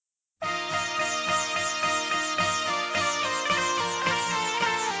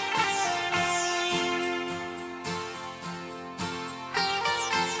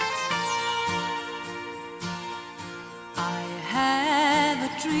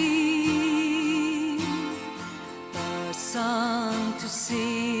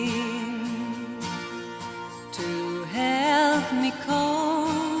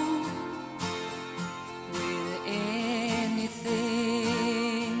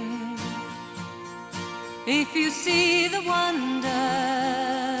If you see the wonder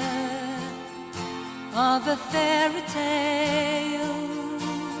of a fairy tale,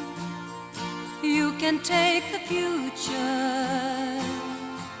 you can take the future,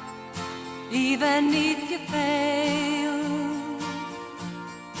 even if you fail.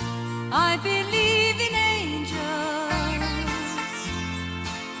 I believe in angels,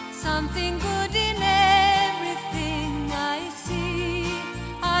 something good in everything I see.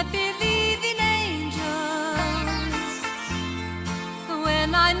 I believe in angels,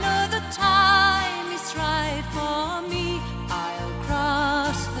 when I know the time is right for me, I'll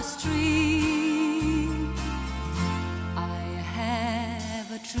cross the street. I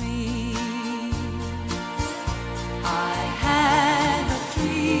have a dream. I have a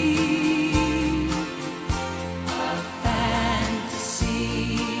dream, a fantasy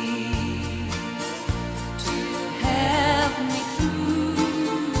to help me through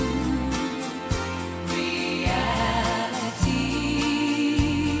reality.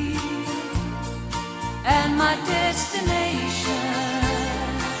 And my destination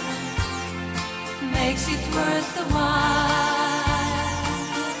makes it worth the while,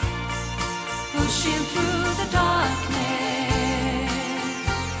 pushing through the darkness,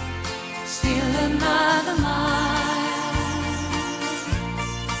 still another mile.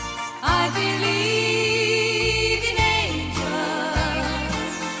 I believe in angels,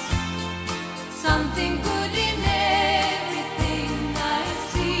 something good in everything I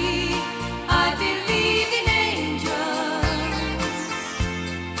see. I believe in angels,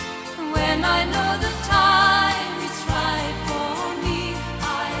 when I know the time is right for me,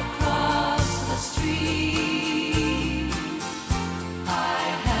 I'll cross the street. I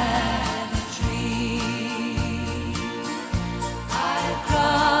have a dream. I'll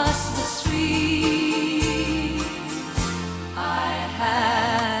cross the street. I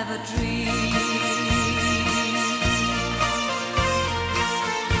have a dream.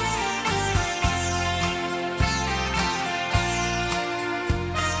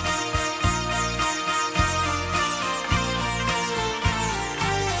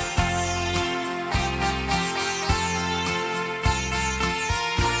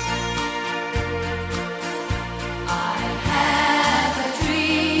 I have a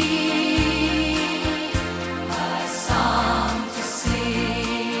dream, a song to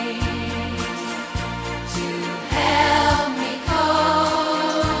sing, to help me cope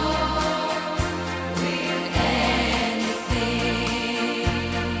with anything.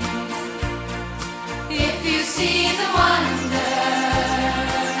 If you see the wonder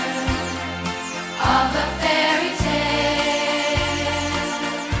of a fairy tale,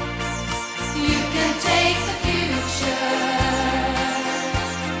 you can take the future,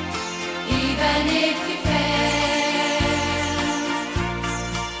 even if you fail.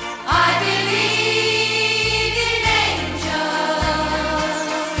 I believe in angels,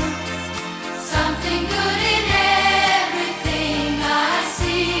 something good in everything I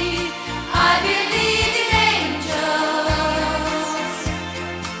see. I believe in angels,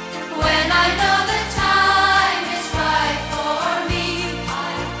 when I know the time is right for me,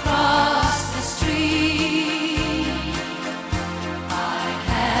 I'll cross the street. I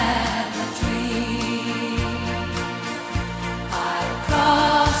have a dream. I'll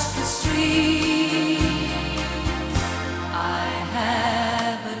cross the street. I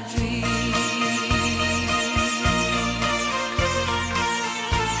have a dream.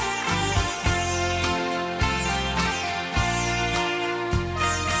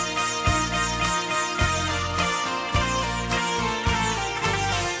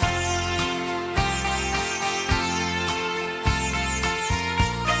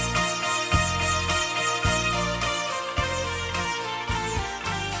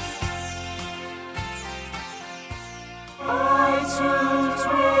 iTunes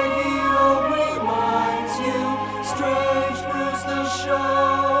Radio reminds you, Strange Brews, the show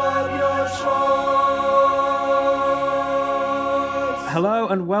of your choice. Hello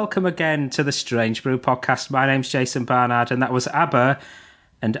and welcome again to the Strange Brew podcast. My name's Jason Barnard and that was ABBA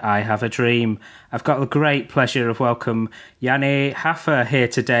and I Have a Dream. I've got the great pleasure of welcome Janne Schaffer here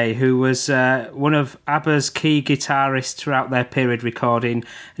today, who was one of ABBA's key guitarists throughout their period recording. And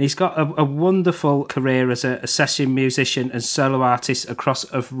he's got a wonderful career as a session musician and solo artist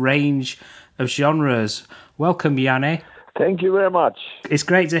across a range of genres. Welcome, Janne. Thank you very much. It's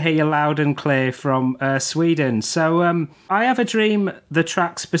great to hear you loud and clear from Sweden. So I Have a Dream, the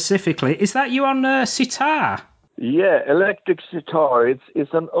track specifically, is that you on sitar? Yeah, electric sitar.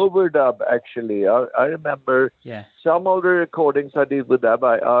 It's an overdub, actually. I remember some of the recordings I did with that,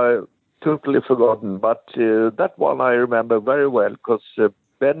 I totally forgotten. But that one I remember very well because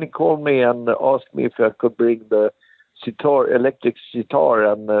Benny called me and asked me if I could bring the electric sitar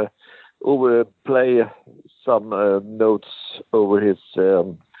and play some notes over his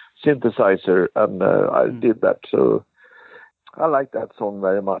synthesizer, and I did that. So I like that song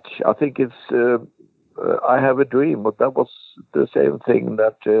very much. I think it's I Have a Dream, but that was the same thing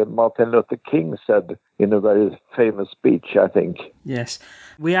that Martin Luther King said in a very famous speech, I think. Yes.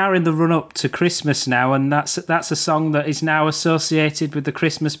 We are in the run-up to Christmas now, and that's a song that is now associated with the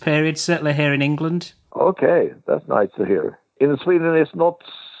Christmas period, certainly here in England. Okay, that's nice to hear. In Sweden, it's not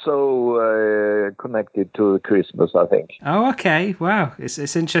so connected to Christmas, I think. Oh, okay. Wow.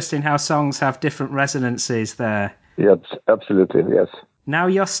 It's interesting how songs have different resonances there. Yes, absolutely, yes. Now,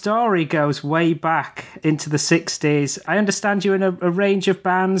 your story goes way back into the 60s. I understand you're in a range of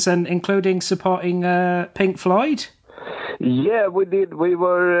bands, and including supporting Pink Floyd? Yeah, we did. We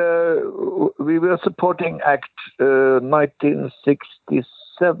were supporting Act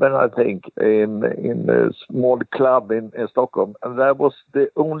 1967, I think, in a small club in Stockholm. And that was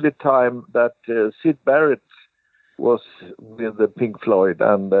the only time that Syd Barrett was with the Pink Floyd.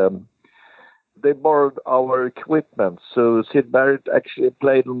 And they borrowed our equipment. So Syd Barrett actually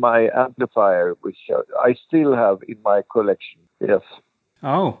played on my amplifier, which I still have in my collection. Yes.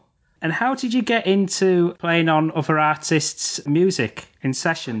 Oh. And how did you get into playing on other artists' music in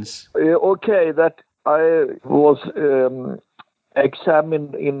sessions? Okay, that I was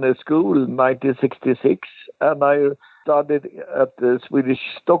examined in the school in 1966, and I studied at the Swedish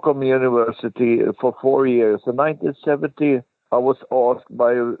Stockholm University for 4 years. In 1970, I was asked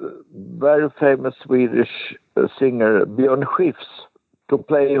by a very famous Swedish singer, Björn Skifs, to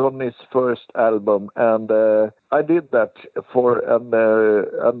play on his first album, and I did that and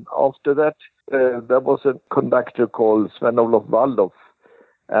after that there was a conductor called Sven-Olof Waldorf,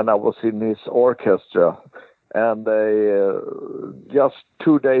 and I was in his orchestra, and just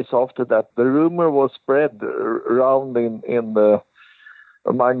 2 days after that the rumor was spread around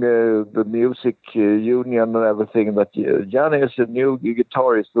among the music union and everything that Janne is a new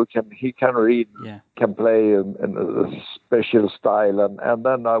guitarist who can read, can play in a special style, and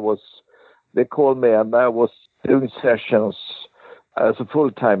then they called me, and I was doing sessions as a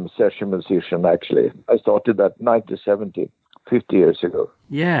full-time session musician. Actually, I started that 1970, 50 years ago.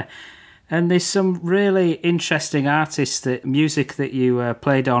 Yeah. And there's some really interesting artists, music that you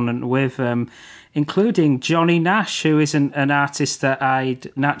played on and with, including Johnny Nash, who is an artist that I'd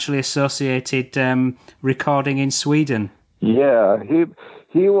naturally associated recording in Sweden. Yeah,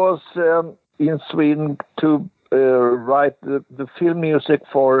 he was in Sweden to write the film music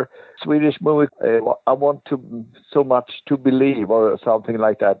for Swedish movie. I want so much to believe, or something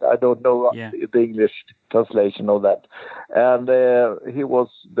like that. I don't know the English translation of that. And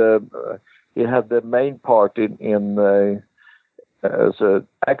he had the main part in as an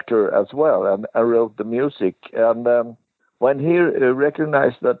actor as well, and I wrote the music. And when he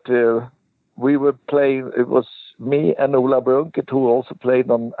recognized that we were playing, it was me and Ola Brunkert, who also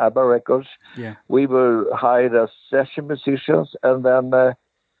played on ABBA records. Yeah. We were hired as session musicians, and then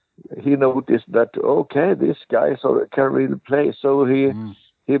he noticed that, okay, this guy can really play. So he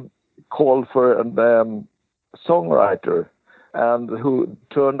called for a songwriter, and who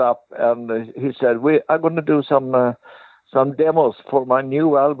turned up, and he said, I'm going to do some demos for my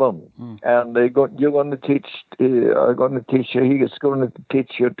new album, and you're going to teach. I'm going to teach you. He is going to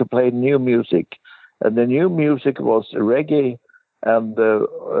teach you to play new music, and the new music was reggae, and the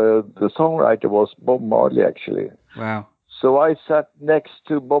songwriter was Bob Marley, actually. Wow! So I sat next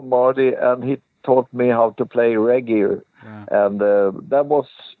to Bob Marley, and he taught me how to play reggae, and that was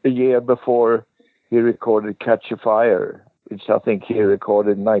a year before he recorded "Catch a Fire," which I think he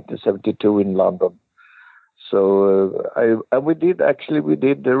recorded in 1972 in London. So we did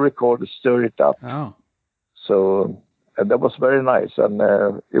the record "Stir It Up." Oh. So and that was very nice, and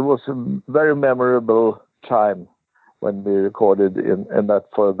it was a very memorable time when we recorded in that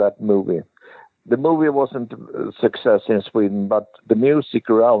for that movie. The movie wasn't a success in Sweden, but the music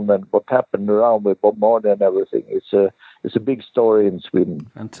around and what happened around with Bob Marley and everything, it's a big story in Sweden.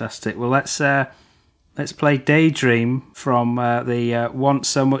 Fantastic. Well, let's play "Daydream" from the "Want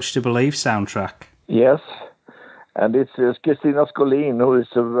So Much to Believe" soundtrack. Yes. And it's Kristina Skolin, who is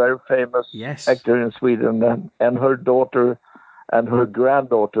a very famous actor in Sweden, and her daughter and her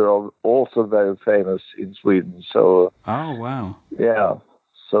granddaughter are also very famous in Sweden. So, oh wow, yeah.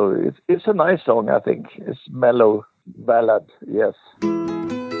 So it's a nice song, I think. It's mellow ballad, yes.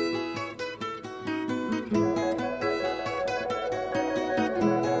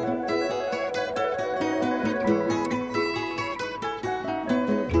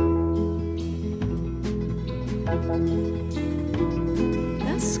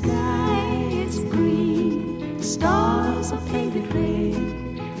 The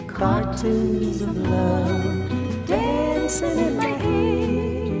cartoons of love dancing in my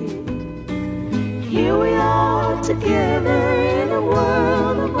head. Here we are together in a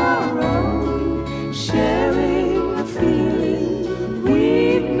world of our own, sharing a feeling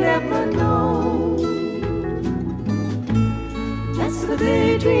we've never known. That's the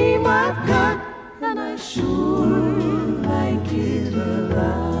daydream I've got, and I sure like it a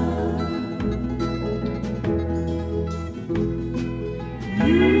lot.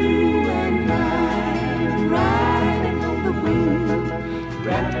 You and I riding on the wind,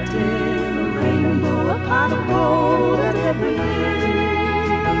 wrapped in a rainbow, a pot of gold at every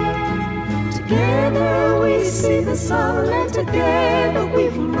end. Together we see the sun, and together we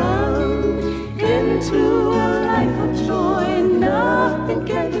will run into a life of joy nothing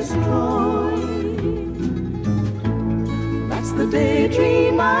can destroy. That's the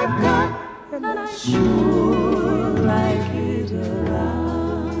daydream I've got, and I sure like it a lot.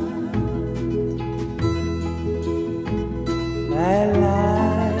 I like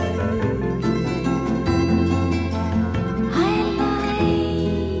it.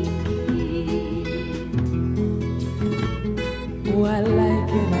 Oh, I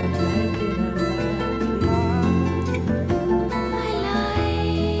like it, I like it, I like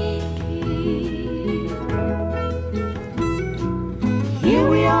it. Here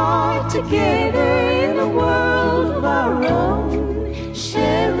we are together in a world of our own,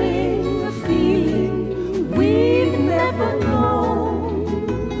 sharing a feeling we've never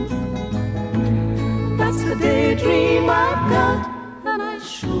known. That's the daydream I've got, and I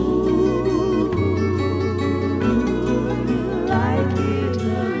sure like it a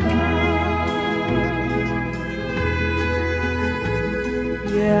lot.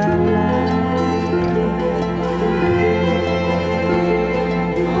 Yeah, I like it.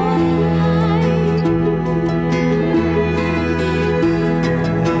 Oh, I like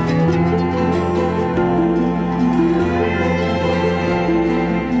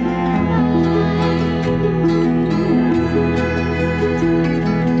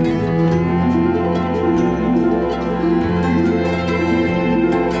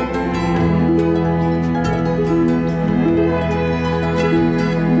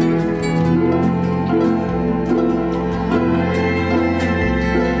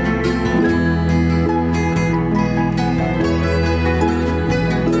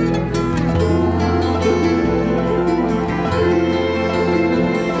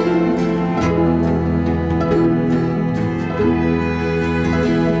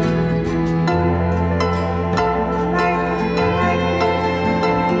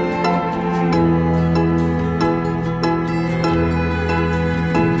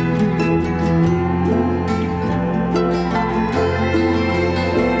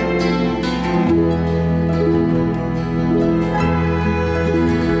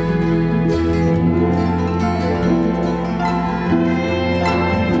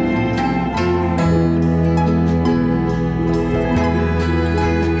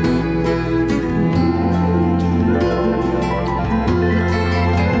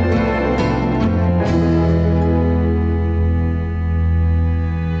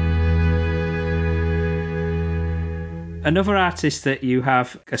Another artist that you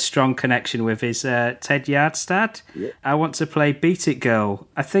have a strong connection with is Ted Yardstad. Yeah. I Want to Play Beat It Girl.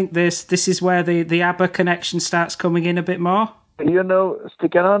 I think this is where the ABBA connection starts coming in a bit more. You know,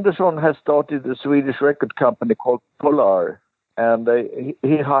 Stickan Andersson has started a Swedish record company called Polar, and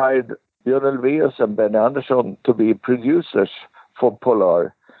he hired Björn Ulvaeus and Benny Andersson to be producers for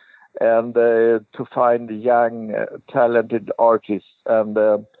Polar, and to find young, talented artists. And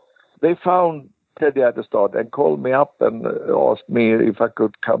they found Ted Yardstad and called me up and asked me if I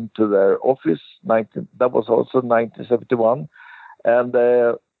could come to their office. That was also 1971, and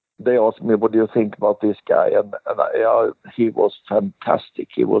they asked me, "What do you think about this guy?" And he was fantastic.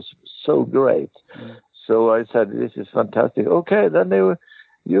 He was so great. So I said, "This is fantastic." Okay, then you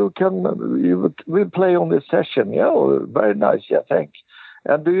will play on this session. Yeah, well, very nice. Yeah, thanks.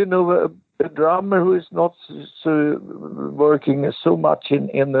 And do you know a drummer who is not so working so much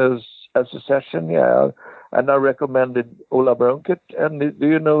in as a session? Yeah, and I recommended Ola Brunkert. And do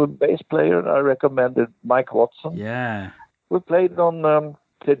you know a bass player? And I recommended Mike Watson. Yeah. We played on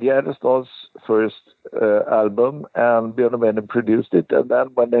Ted Gärdestad's first album, and Björn Ulvaeus produced it. And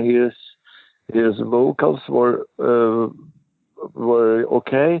then when his vocals were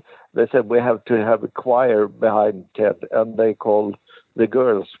okay, they said we have to have a choir behind Ted, and they called the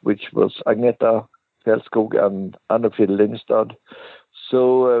girls, which was Agneta Fältskog and Anne-Frid Lindstad.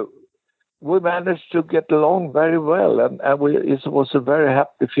 So we managed to get along very well, and it was a very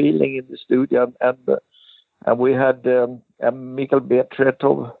happy feeling in the studio, and we had Mikael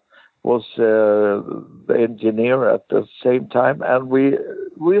Betretov was the engineer at the same time, and we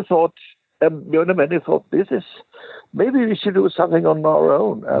thought, and Björn Benny thought, this is maybe we should do something on our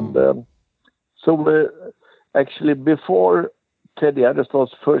own, and so we actually before Ted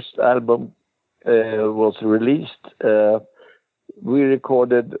Gärdestad's first album was released, we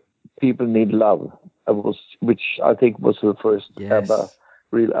recorded "People Need Love," which I think was the first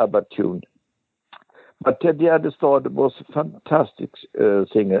real ABBA tune. But Ted Gärdestad was a fantastic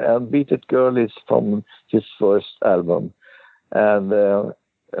singer, and "Beat It Girl" is from his first album. And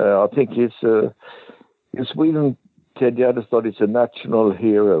I think in Sweden, Ted Gärdestad is a national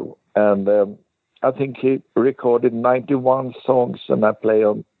hero. And I think he recorded 91 songs, and I play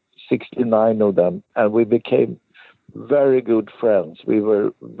on 69 of them. And we became very good friends. We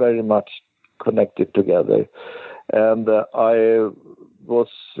were very much connected together. And I was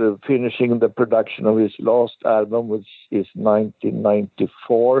finishing the production of his last album, which is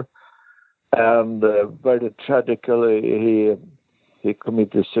 1994, and very tragically he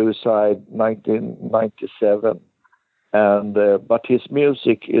committed suicide 1997, and but his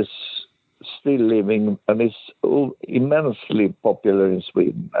music is still living and is immensely popular in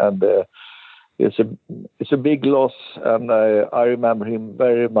Sweden, and it's a big loss, and I remember him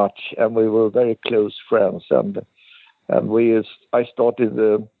very much, and we were very close friends, and I started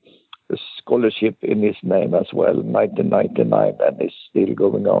a scholarship in his name as well, 1999, and it's still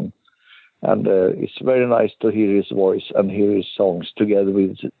going on. And it's very nice to hear his voice and hear his songs together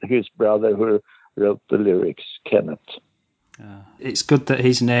with his brother who wrote the lyrics, Kenneth. It's good that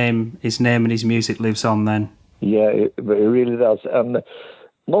his name and his music lives on then. Yeah, it really does. And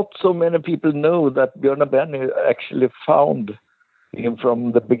not so many people know that Björn Benny actually found him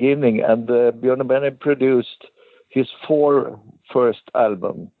from the beginning, and Björn Benny produced his 4 first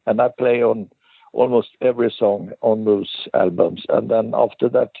album, and I play on almost every song on those albums. And then after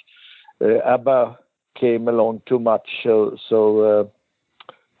that, ABBA came along too much, so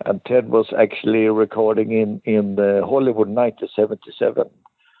and Ted was actually recording in Hollywood 1977,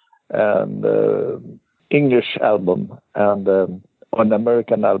 and English album and an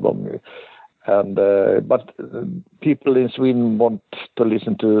American album. And but people in Sweden want to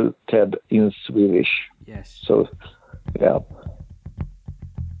listen to Ted in Swedish. Yes. So, yeah.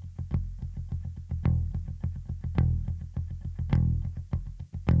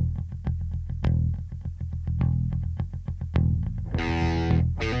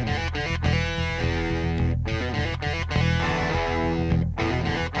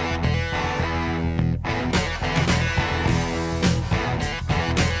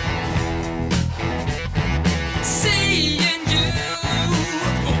 Seeing you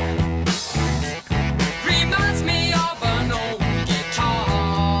reminds me of an old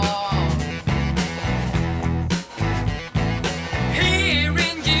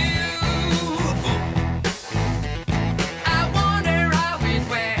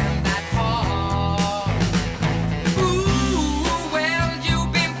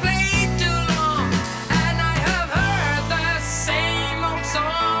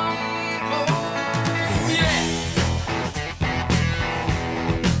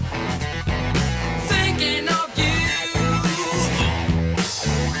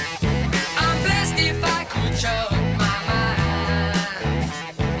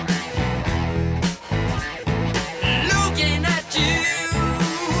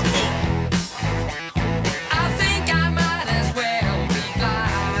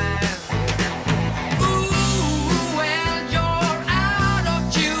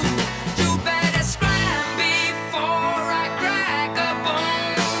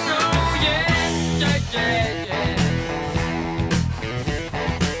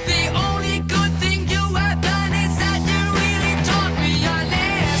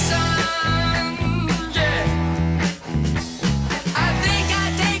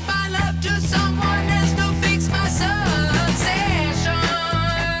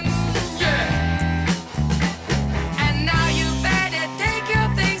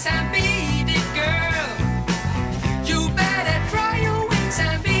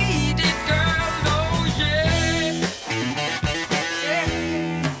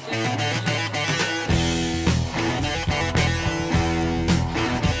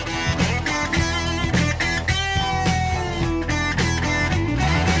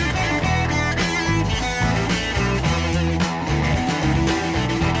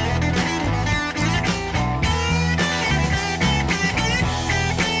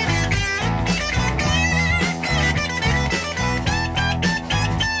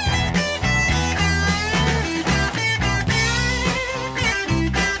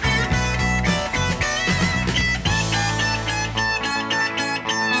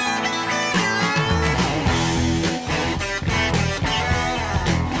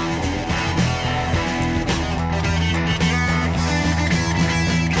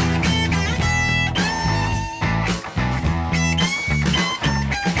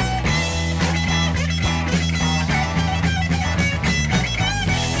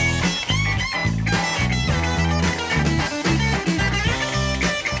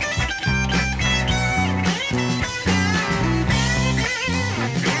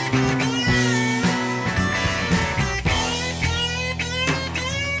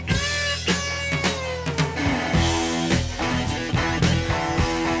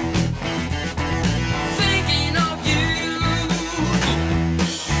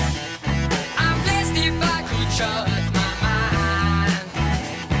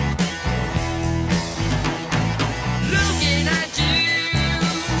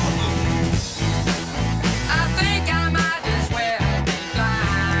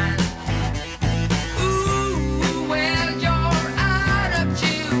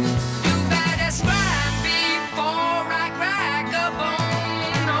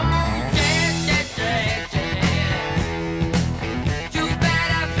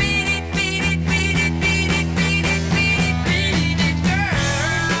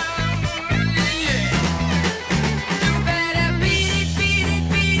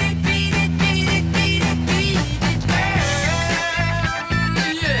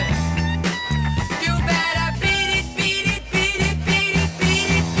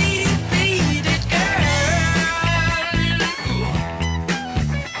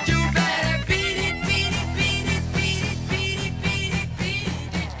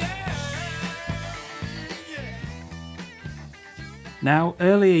Now,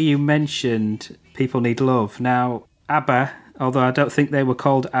 earlier you mentioned People Need Love. Now, ABBA, although I don't think they were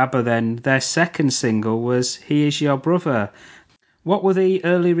called ABBA then, their second single was He Is Your Brother. What were the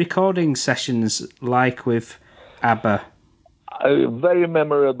early recording sessions like with ABBA? Very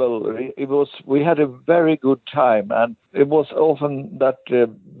memorable. We had a very good time, and it was often that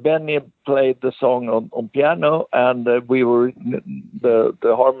Benny played the song on piano, and we were the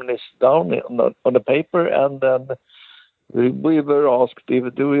harmonies down on the paper, and then we were asked,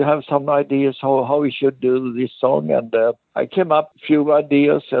 do we have some ideas how we should do this song? And I came up a few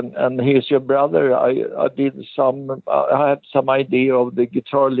ideas, and Here's Your Brother. I had some idea of the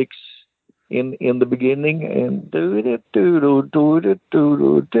guitar licks in the beginning, and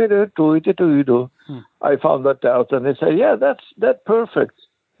I found that out, and they said, yeah, that's perfect.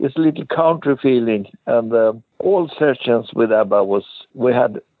 It's a little country feeling, and all sessions with ABBA we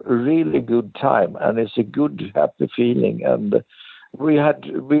had a really good time, and it's a good happy feeling, and we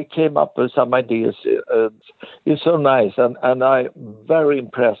came up with some ideas. It's so nice, and I'm very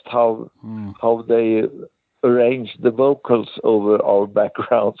impressed how they arranged the vocals over our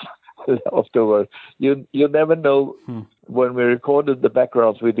backgrounds. Afterward, you never know. When we recorded the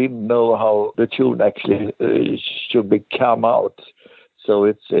backgrounds, we didn't know how the tune actually should come out. So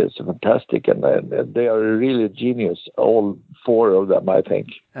it's fantastic, and they are really genius, all four of them, I think.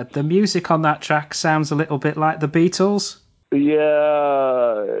 The music on that track sounds a little bit like the Beatles.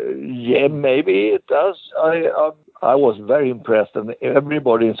 Yeah, maybe it does. I was very impressed, and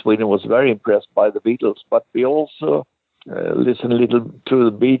everybody in Sweden was very impressed by the Beatles. But we also listen a little to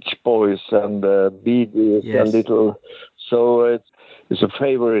the Beach Boys and Bee Gees a little. So it's a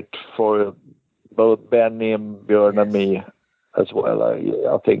favorite for both Benny and Björn and me as well,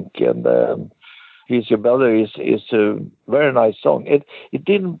 I think. And He's Your Brother is a very nice song. It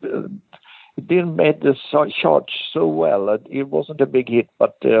didn't make the charts so well. It wasn't a big hit,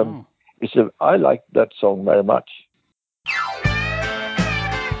 but I like that song very much.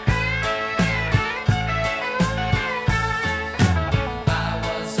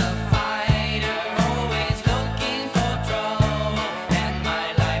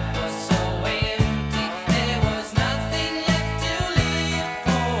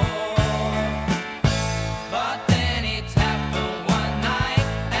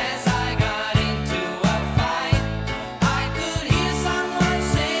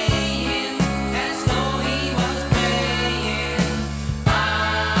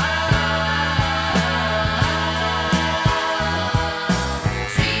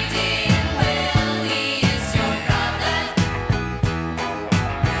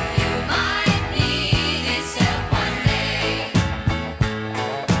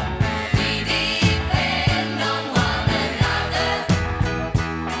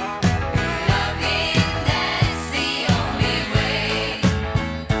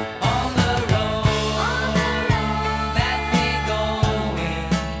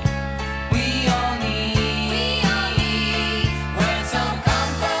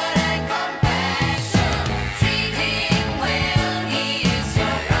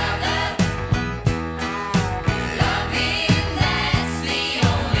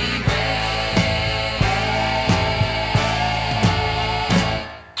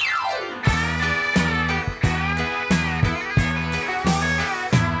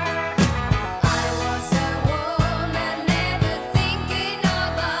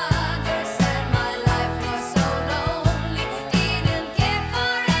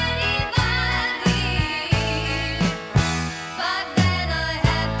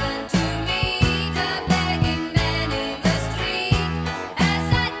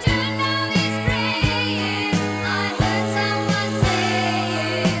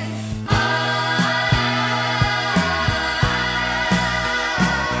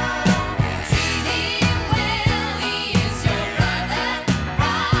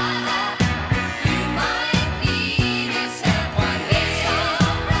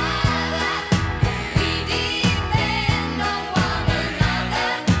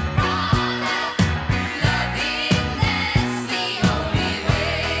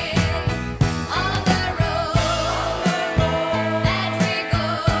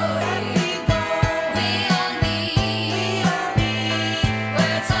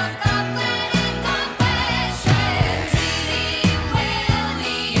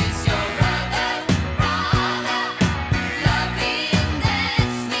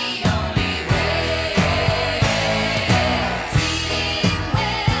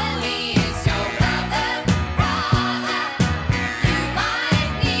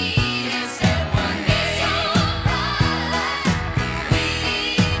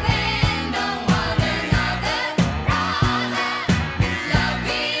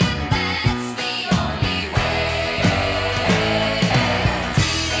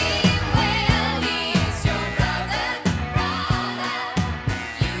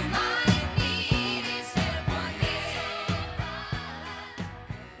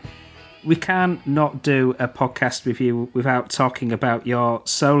 we can't not do a podcast with you without talking about your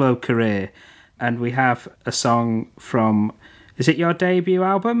solo career. And we have a song from, is it your debut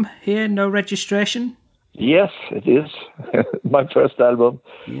album here, No Registration? Yes, it is. My first album.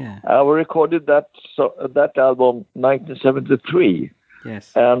 Yeah. I recorded that album 1973.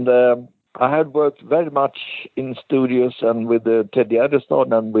 Yes. And I had worked very much in studios and with Teddy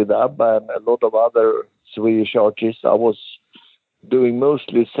Addison and with ABBA and a lot of other Swedish artists. I was doing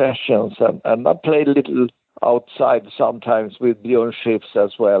mostly sessions, and I played a little outside sometimes with Björn Skifs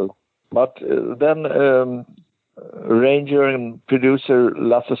as well. But then arranger and producer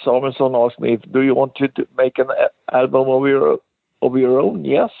Lasse Samuelsson asked me, do you want to make an album of your own?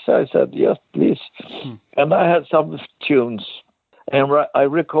 Yes, I said, yes, please. And I had some tunes, and I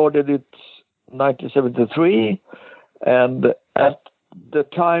recorded it 1973, and at the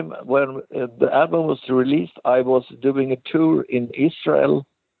time when the album was released, I was doing a tour in Israel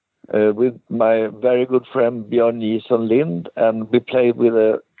with my very good friend Björn Nilsson Lind, and we played with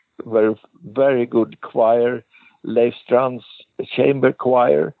a very, very good choir, Leif Strand's chamber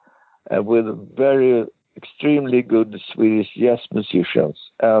choir, with very extremely good Swedish jazz musicians.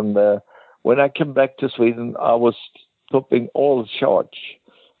 And when I came back to Sweden, I was topping all charts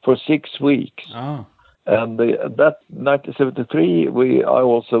for 6 weeks. Oh. And that 1973, I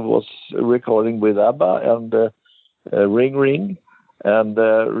also was recording with ABBA and Ring Ring. And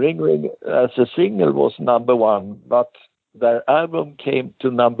Ring Ring as a single was #1, but their album came to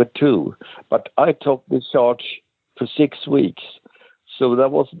 #2. But I topped the charts for 6 weeks. So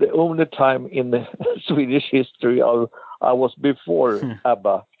that was the only time in the Swedish history I was before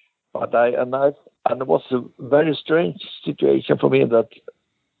ABBA. But it was a very strange situation for me that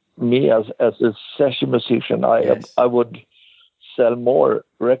me as a session musician, I would sell more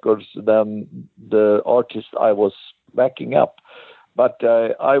records than the artist I was backing up. But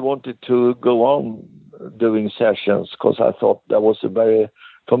I wanted to go on doing sessions because I thought that was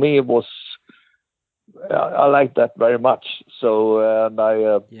for me it was, I liked that very much. So,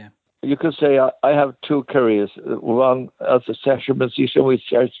 you could say I have 2 careers, one as a session musician,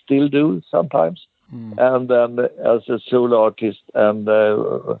 which I still do sometimes, and then as a solo artist and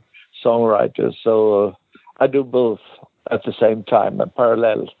songwriter. So I do both at the same time and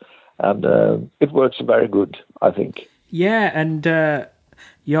parallel, and it works very good, I think. Yeah, and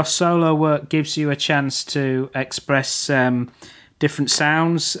your solo work gives you a chance to express different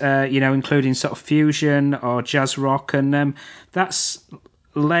sounds, including sort of fusion or jazz rock, and that's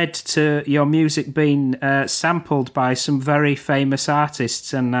led to your music being sampled by some very famous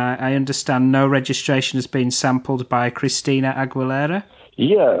artists, and I understand No Registration has been sampled by Christina Aguilera.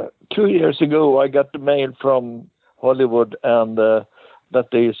 Yeah, 2 years ago I got the mail from Hollywood and that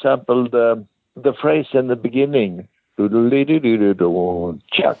they sampled the phrase in the beginning,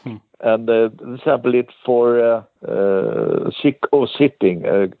 Chuck, and they sampled it for Sick or Sitting,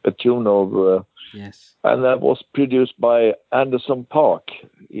 a tune of... Yes. And that was produced by Anderson .Paak,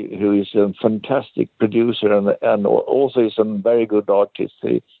 who is a fantastic producer and also is a very good artist.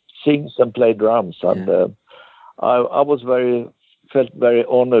 He sings and plays drums, and I felt very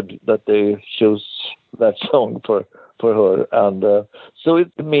honored that they chose that song for her, and so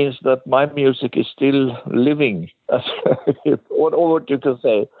it means that my music is still living, what you can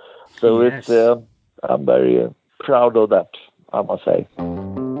say. So yes. I'm very proud of that, I must say.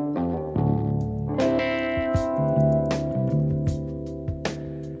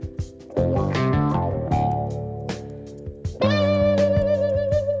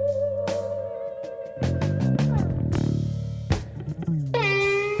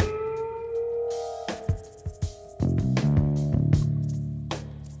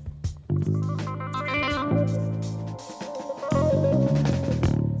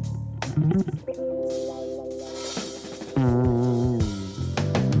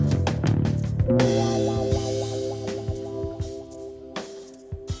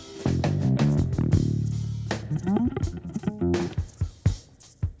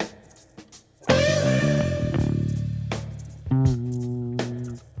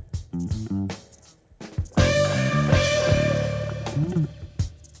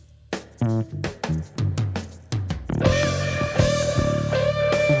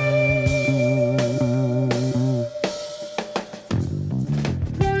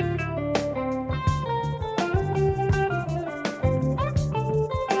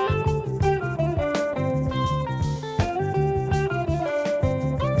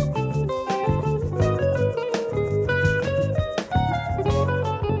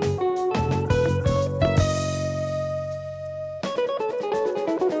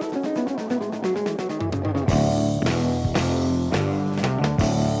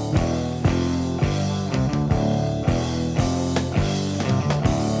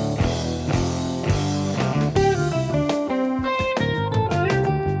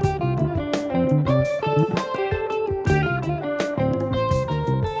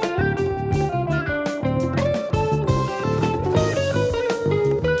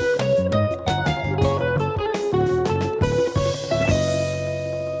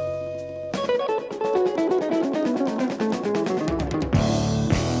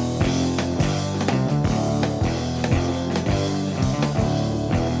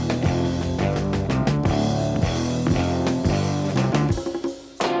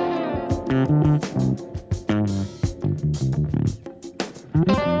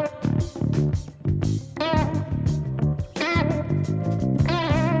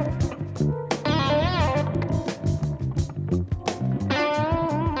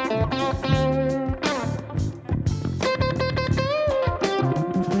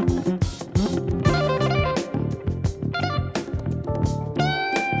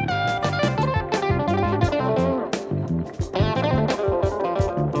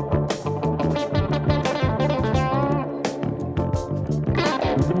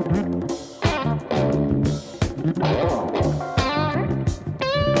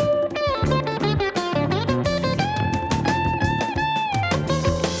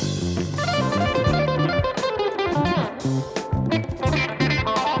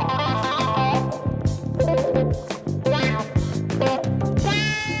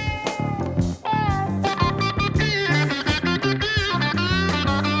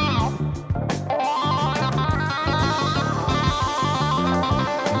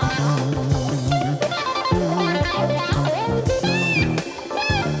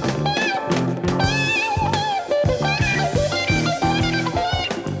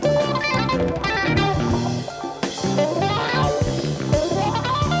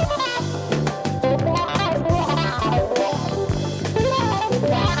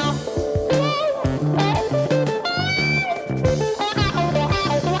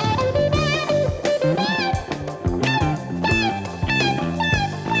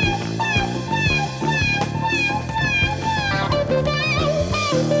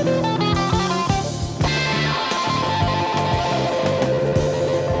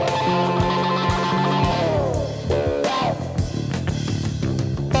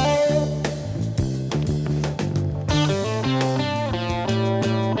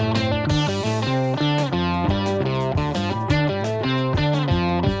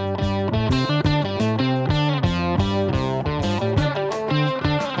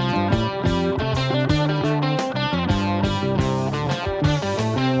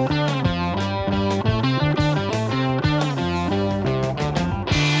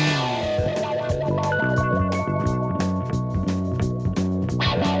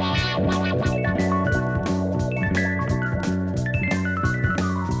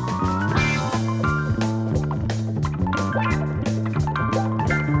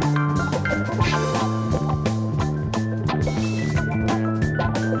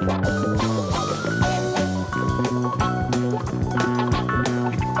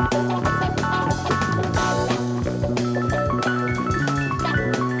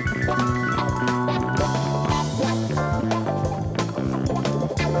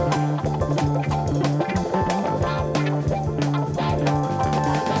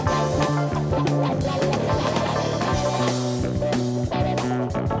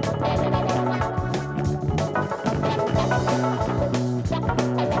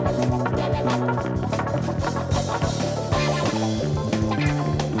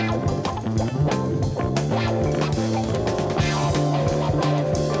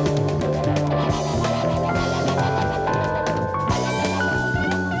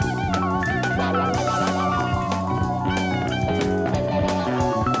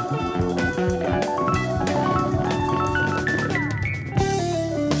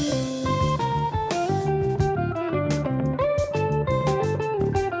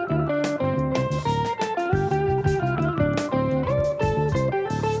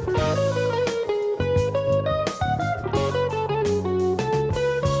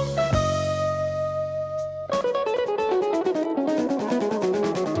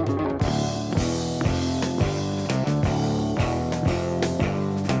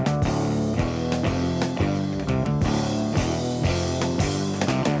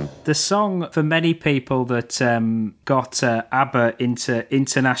 The song for many people that got ABBA into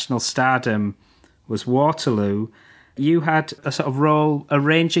international stardom was Waterloo. You had a sort of role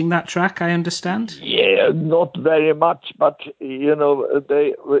arranging that track, I understand? Yeah, not very much, but ABBA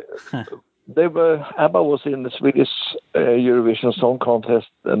was in the Swedish Eurovision Song Contest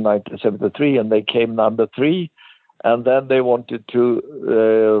in 1973, and they came number 3, and then they wanted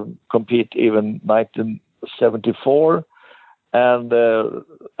to compete even 1974, and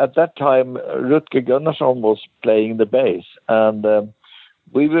at that time Rutger Gunnarsson was playing the bass, and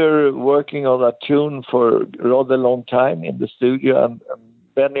we were working on that tune for a rather long time in the studio, and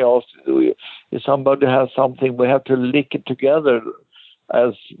Benny asked, if somebody has something, we have to lick it together,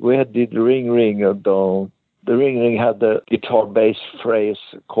 as we had did Ring Ring. The Ring Ring had the guitar bass phrase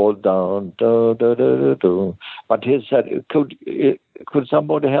called down, do, do, do, do, do. But he said, could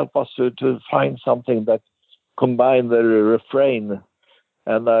somebody help us to find something that combined the refrain?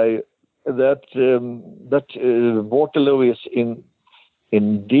 And Waterloo is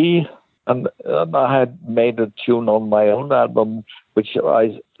in D, and I had made a tune on my own album, which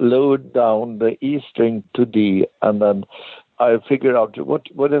I lowered down the E string to D, and then I figured out what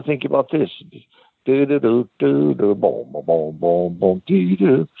do you think about this? Do do do do do boom boom boom boom do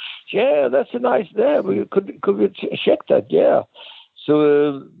do. Yeah, that's a nice there. Could we check that? Yeah.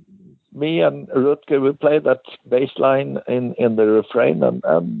 So me and Rutger, we played that bass line in the refrain, and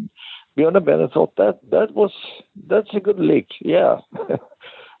Björn and Benny thought that's a good lick. Yeah.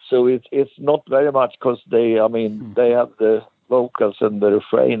 So it's not very much because they have the vocals and the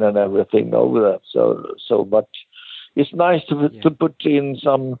refrain and everything over that. So but it's nice to put in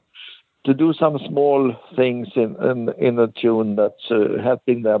to do some small things in a tune that's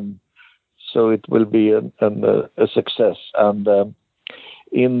helping them, so it will be a success. And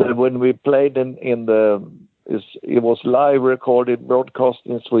when we played it was live recorded broadcast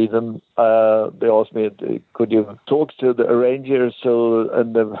in Sweden. They asked me, could you talk to the arranger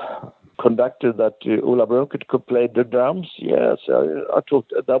and the conductor that Ola Brunkert could play the drums? Yes, I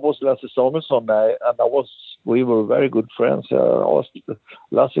talked. That was Lasse Samuelsson, and we were very good friends. I asked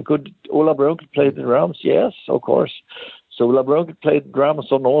Lasse, could Ola Brunkert play the drums? Yes, of course. So Ola Brunkert played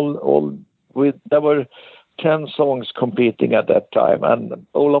drums on there were 10 songs competing at that time, and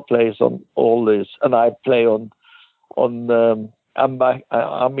Ola plays on all this, and I play on. I'm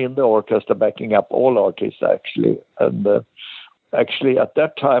in the orchestra backing up all artists actually, and actually at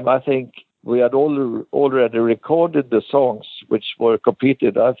that time I think we had already recorded the songs which were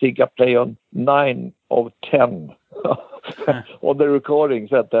competed. I think I play on 9 of 10 on the recordings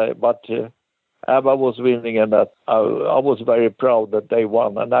that day, but ABBA was winning, and that I was very proud that they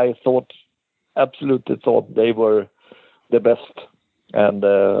won, and I absolutely thought they were the best, and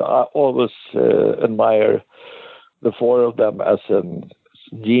I always admire the 4 of them as a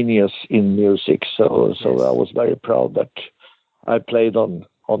genius in music. So yes. I was very proud that I played on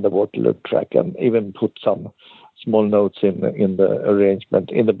the Waterloo track, and even put some small notes in the arrangement,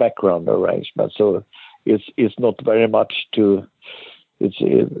 in the background arrangement. So it's not very much to. It's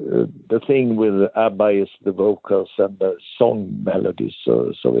the thing with ABBA is the vocals and the song melodies.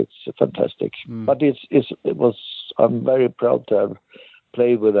 So it's fantastic. But I'm very proud to have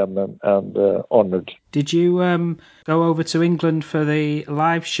played with them and honored. Did you go over to England for the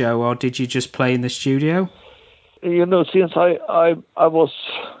live show, or did you just play in the studio? Since I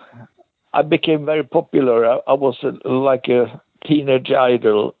became very popular, I was like a teenage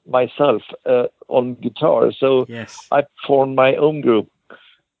idol myself on guitar. So yes. I formed my own group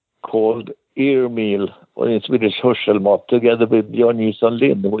called Earmeal, or in Swedish Hörselmat, together with Björn Nilsson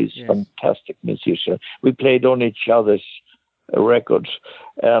Lind, who is a fantastic musician. We played on each other's records,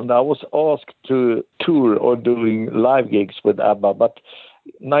 and I was asked to tour or doing live gigs with ABBA, but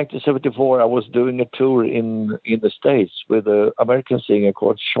 1974 I was doing a tour in the States with an American singer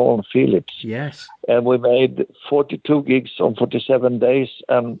called Sean Phillips. Yes. And we made 42 gigs on 47 days,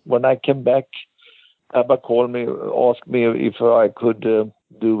 and when I came back, ABBA called me, asked me if I could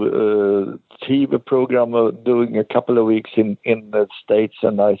do a TV program doing a couple of weeks in the States,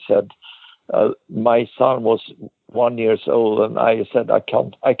 and I said my son was 1 year old, and I said I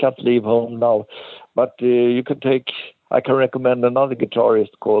can't leave home now, but I can recommend another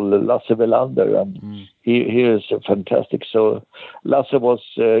guitarist called Lasse Welander, and he is fantastic. So Lasse was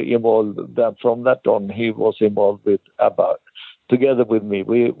involved. From that on, he was involved with ABBA together with me.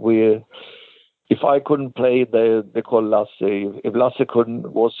 We if I couldn't play, they called Lasse. If Lasse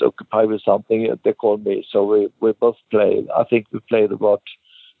was occupied with something, they called me. So we both played. I think we played about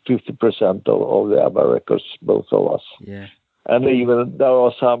 50% of the ABBA records, both of us. Yeah. And even there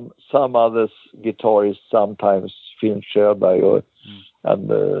are some other guitarists, sometimes Finn Sjöberg or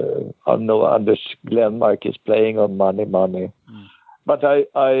And I know Anders Glenmark is playing on Money Money. But I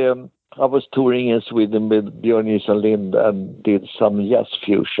was touring in Sweden with Björn Nilsson Lind and did some jazz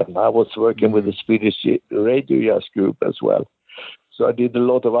fusion. I was working with the Swedish radio jazz group as well. So I did a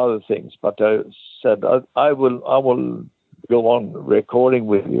lot of other things, but I said I will go on recording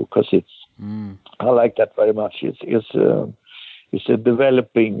with you because I like that very much. It's a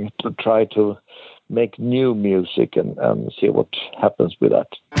developing to try to make new music and see what happens with that.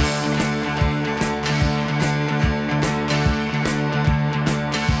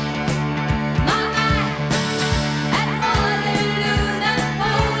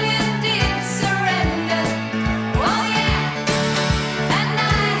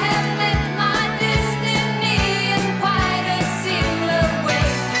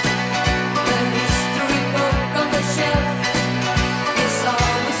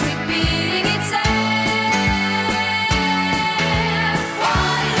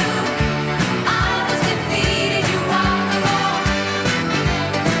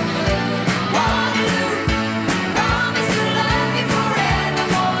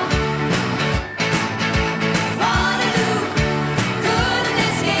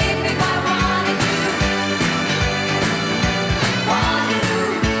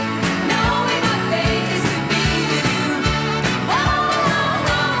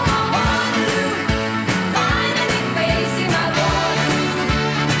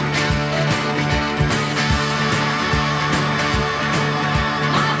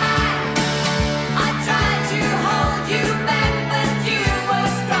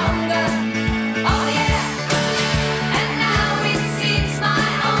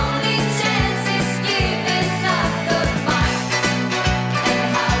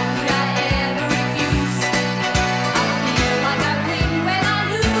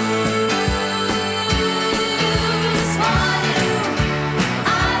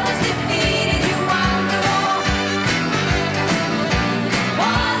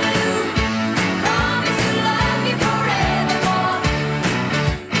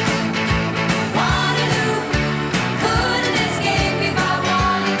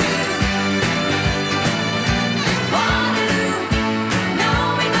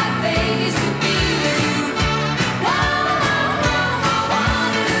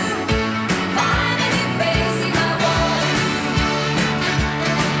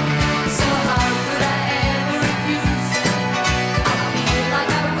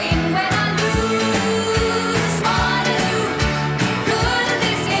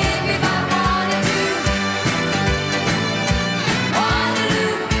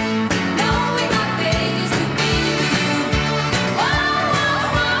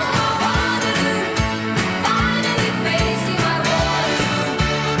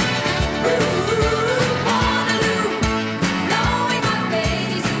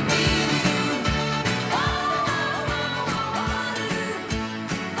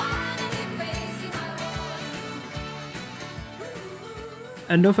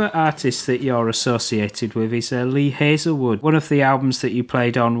 Another artist that you're associated with is Lee Hazelwood. One of the albums that you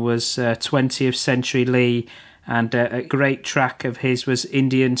played on was 20th Century Lee, and a great track of his was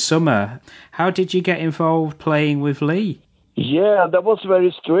Indian Summer. How did you get involved playing with Lee? Yeah, that was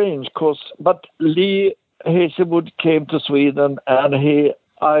very strange, but Lee Hazelwood came to Sweden, and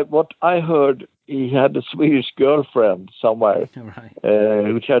what I heard, he had a Swedish girlfriend somewhere,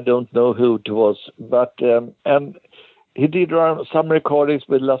 Right. which I don't know who it was, but and he did some recordings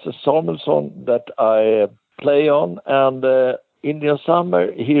with Lasse Samuelsson that I play on, and Indian Summer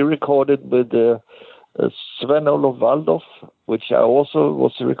he recorded with Sven-Olof Waldorf, which I also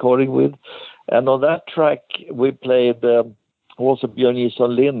was recording with, and on that track we played also Björn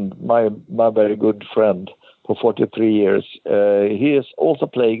Nilsson Lind, my very good friend for 43 years. He is also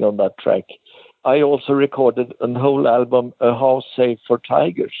playing on that track. I also recorded a whole album, A House Safe for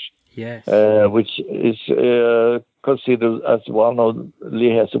Tigers, yes, which is considered as one of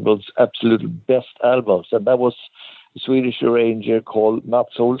Lee Hazelwood's absolute best albums. And that was a Swedish arranger called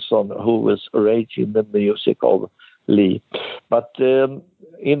Mats Olsson who was arranging the music of Lee. But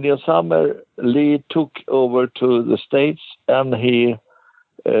Indian Summer, Lee took over to the States and he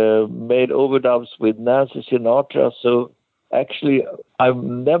made overdubs with Nancy Sinatra. So actually, I've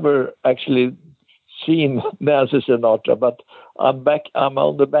never actually seen Nancy Sinatra, but I'm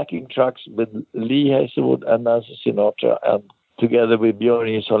on the backing tracks with Lee Hazelwood and Nancy Sinatra, and together with Björn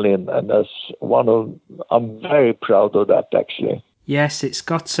Nilsson Lind, and I'm very proud of that actually. Yes, it's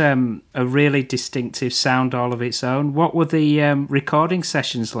got a really distinctive sound all of its own. What were the recording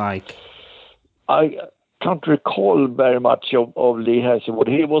sessions like? I can't recall very much of Lee Hazelwood.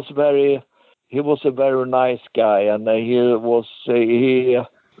 He was very was a very nice guy, and there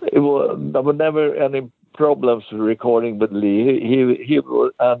were never any problems with recording with Lee. He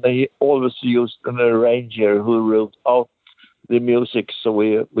always used an arranger who wrote out the music, so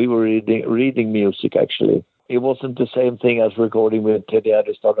we were reading music actually. It wasn't the same thing as recording with Teddy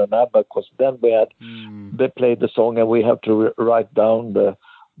Addison and ABBA, because then they played the song and we have to write down the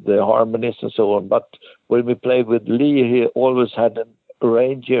harmonies and so on. But when we played with Lee, he always had an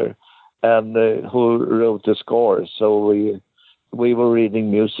arranger and who wrote the score. So we were reading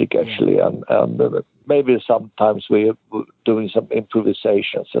music actually, and maybe sometimes we were doing some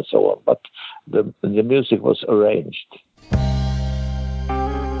improvisations and so on. But the music was arranged.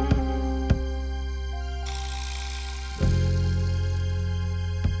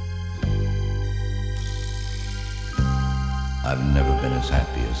 I've never been as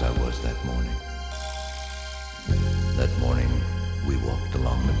happy as I was that morning. That morning, we walked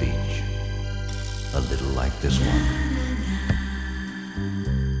along the beach, a little like this one.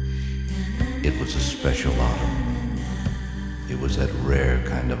 It was a special autumn. It was that rare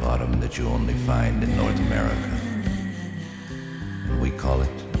kind of autumn that you only find in North America. And we call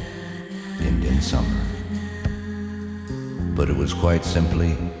it Indian summer. But it was quite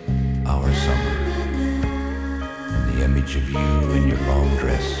simply our summer. And the image of you in your long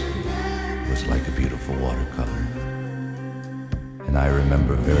dress was like a beautiful watercolor. And I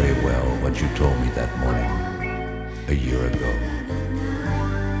remember very well what you told me that morning, a year ago,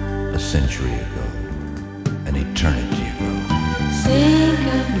 a century ago, an eternity ago. Think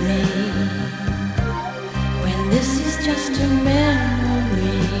of me when this is just a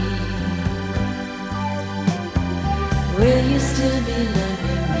memory. Will you still be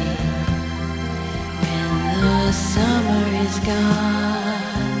loving me when the summer is gone?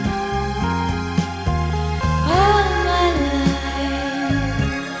 All my life,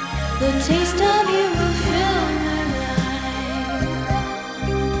 the taste of you will fill my life.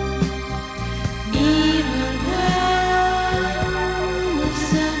 Even when the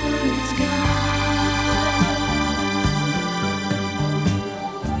summer is gone.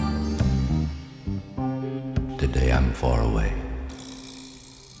 Today I'm far away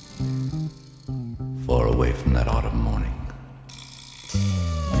from that autumn morning.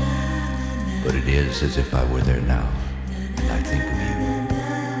 But it is as if I were there now, and I think of you.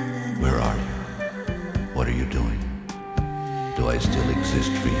 Where are you? What are you doing? Do I still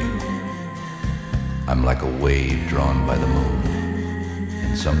exist for you? I'm like a wave drawn by the moon,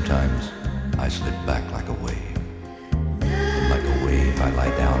 and sometimes I slip back like a wave. And like a wave I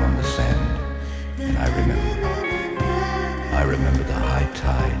lie down on the sand, and I remember the high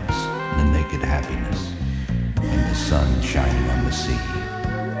tides and the naked happiness, and the sun shining on the sea.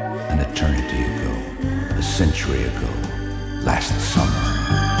 An eternity ago, a century ago, last summer.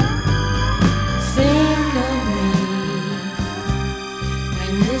 Think of me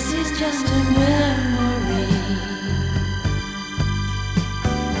when this is just a memory.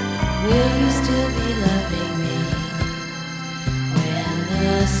 Will you still be loving me when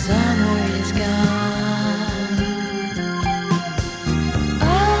the summer is gone?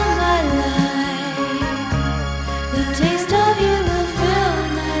 All my life, the taste of you will fill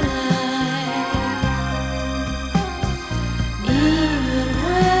my life. Even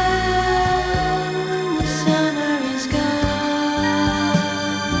when the summer is gone.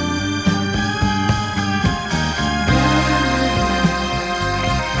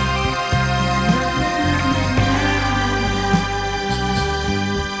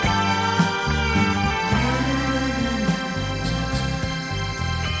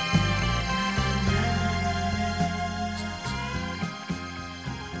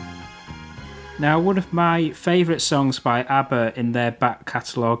 Now, one of my favourite songs by ABBA in their back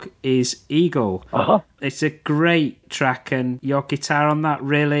catalogue is Eagle. Uh-huh. It's a great track, and your guitar on that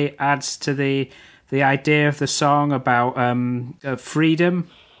really adds to the idea of the song about freedom.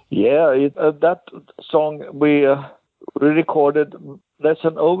 Yeah, that song we recorded. That's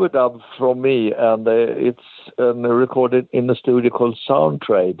an overdub from me, and it's recorded in a studio called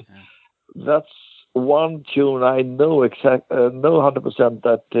Soundtrade. Yeah. That's one tune I know 100%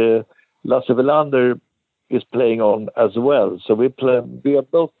 that Lasse Welander is playing on as well. So we are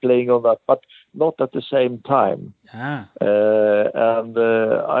both playing on that, but not at the same time.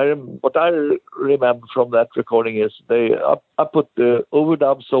 What I remember from that recording is I put the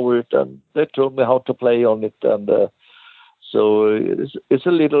overdubs over it, and they told me how to play on it, and so it's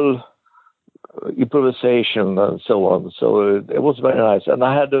a little improvisation and so on. So it was very nice, and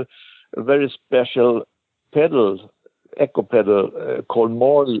I had a very special echo pedal called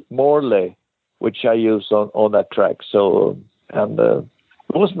Morley, which I use on that track. So and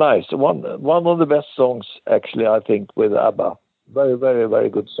It was nice. One of the best songs, actually, I think, with ABBA. Very, very, very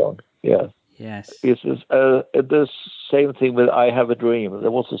good song. Yeah. Yes. It's the same thing with "I Have a Dream."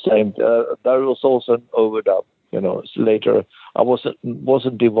 There was the same. There was also an overdub. Later I wasn't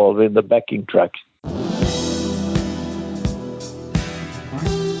involved in the backing track.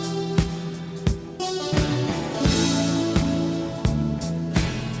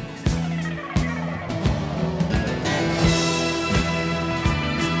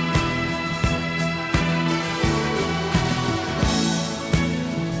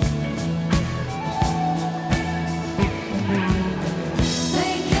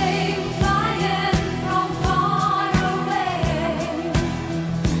 They came flying from far away.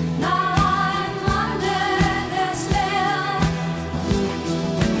 Now I'm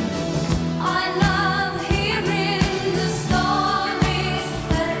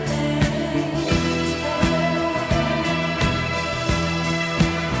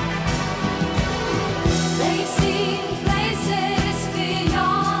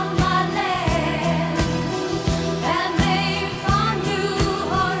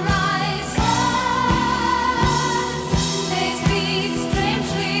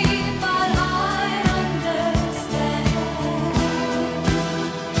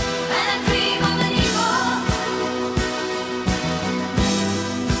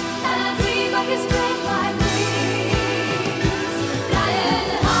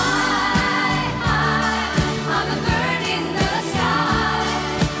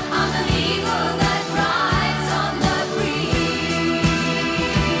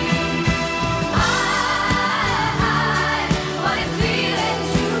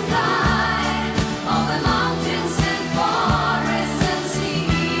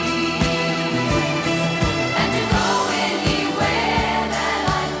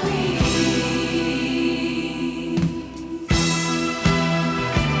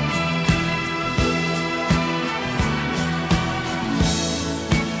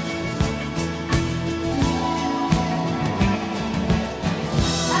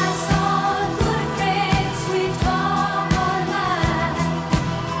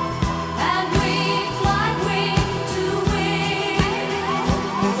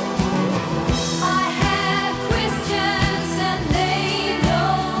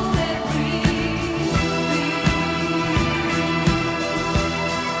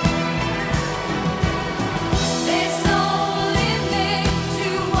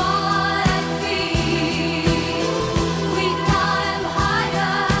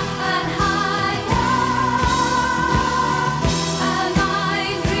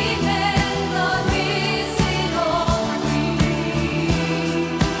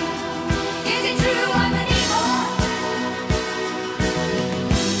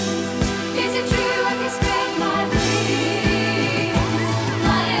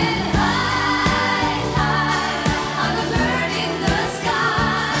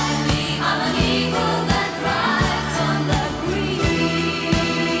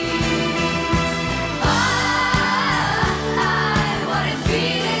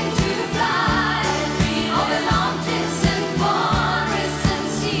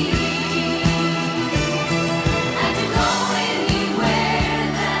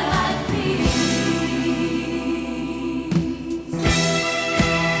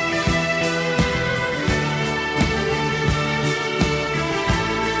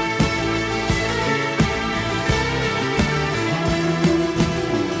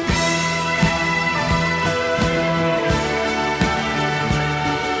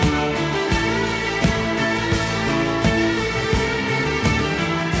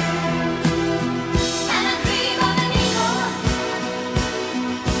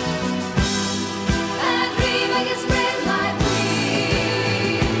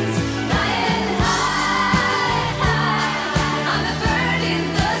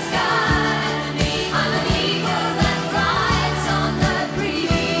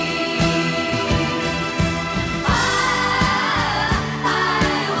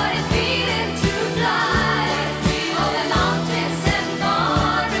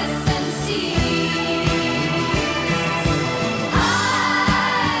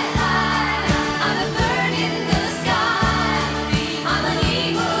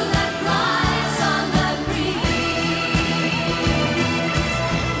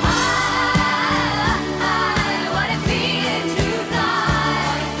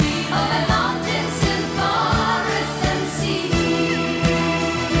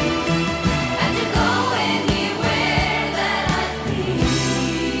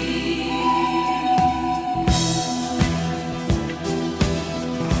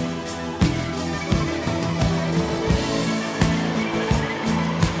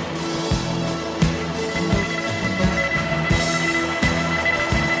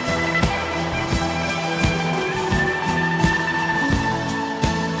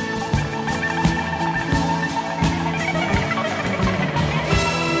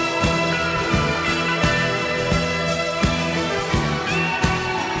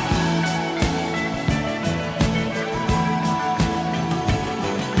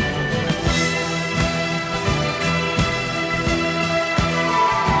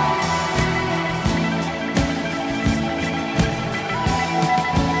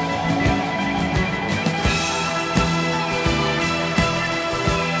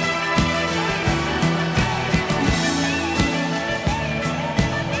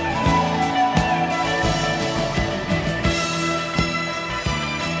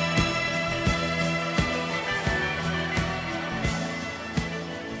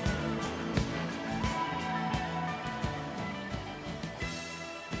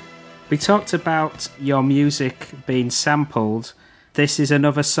We talked about your music being sampled. This is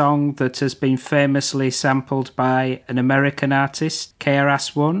another song that has been famously sampled by an American artist,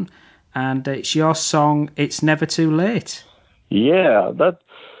 KRS-One, and it's your song, It's Never Too Late. Yeah,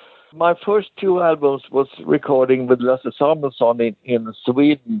 my first two albums was recording with Lasse Samuelsson in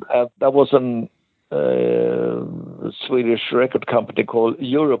Sweden, and that was a Swedish record company called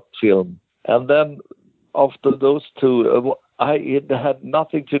Europe Film. And then after those two, it had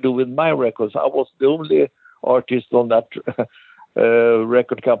nothing to do with my records. I was the only artist on that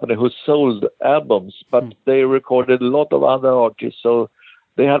record company who sold albums, but they recorded a lot of other artists, so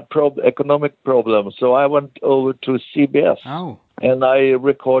they had economic problems. So I went over to CBS, and I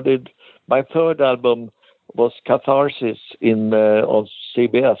recorded my third album was Catharsis on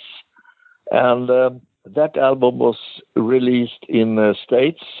CBS, and that album was released in the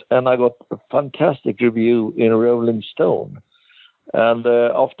States, and I got a fantastic review in Rolling Stone. And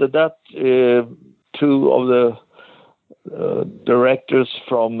after that, two of the directors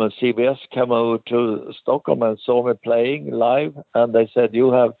from CBS came over to Stockholm and saw me playing live, and they said,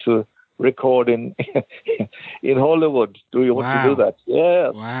 "You have to record in in Hollywood. Do you want to do that?"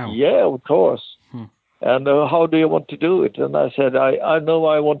 Yes. Wow. Yeah, of course. And how do you want to do it? And I said, I know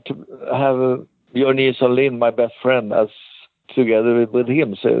I want to have Björn Nilsson Lind, my best friend, as together with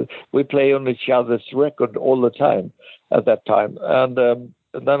him. So we play on each other's record all the time at that time. And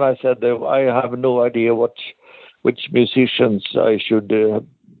then I said, I have no idea which musicians I should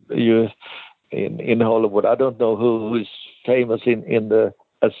use in Hollywood. I don't know who is famous in the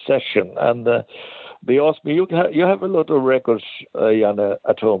session. And they asked me, you have a lot of records, Janne,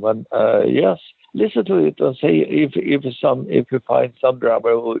 at home. And yes, listen to it and say if you find some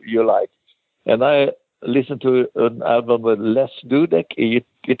drummer who you like. And I listened to an album with Les Dudek, a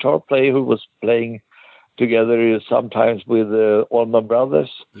guitar player who was playing together sometimes with Allman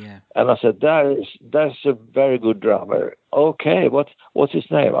Brothers. Yeah. And I said, that's a very good drummer. Okay, what's his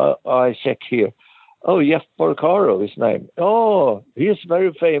name? I check here. Oh, Jeff Porcaro, his name. Oh, he's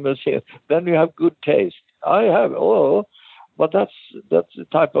very famous here. Then you have good taste. I have, but that's the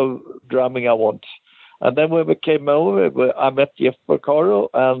type of drumming I want. And then when we came over, I met Jeff Porcaro,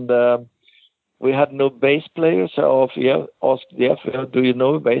 and we had no bass player, so I asked Jeff, do you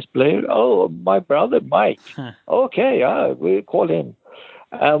know a bass player? Oh, my brother, Mike. Okay, we call him.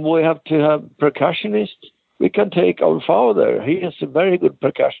 And we have to have percussionist. We can take our father. He is a very good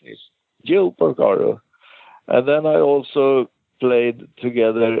percussionist, Joe Porcaro. And then I also played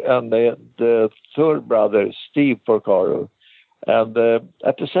together, and the third brother, Steve Porcaro. And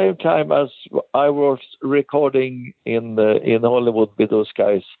at the same time as I was recording in Hollywood with those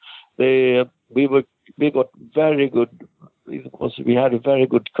guys, we got very good. We had a very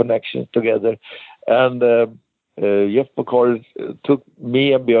good connection together, and Jeff Porcaro took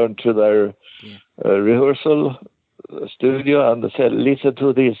me and Björn to their rehearsal studio, and they said, "Listen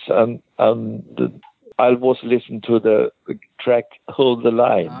to this," and I was listening to the track "Hold the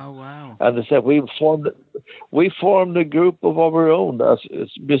Line." Oh wow! And they said, "We formed a group of our own as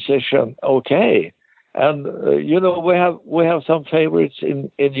musicians." Okay. And we have some favorites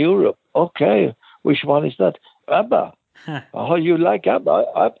in Europe. Okay, which one is that? ABBA. Oh, you like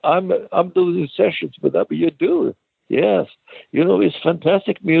ABBA? I'm doing sessions with ABBA. You do? Yes. It's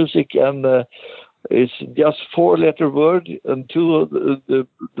fantastic music, and it's just 4-letter word, and two of the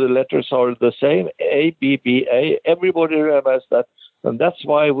letters are the same. ABBA. Everybody remembers that, and that's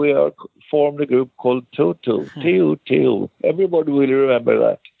why we are formed a group called Toto. T-O-T-O. Everybody will remember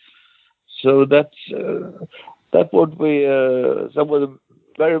that. So that would be that was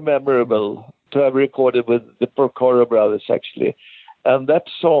very memorable to have recorded with the Porcaro brothers, actually. And that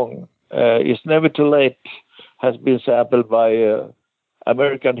song, It's Never Too Late, has been sampled by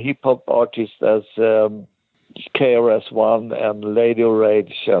American hip-hop artists as KRS-One and Lady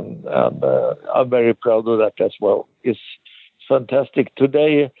Rage, and I'm very proud of that as well. It's fantastic.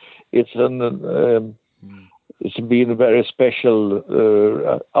 Today, it's been very special.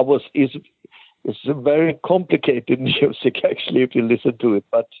 It's a very complicated music, actually, if you listen to it.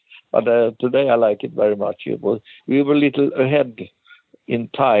 But today I like it very much. We were a little ahead in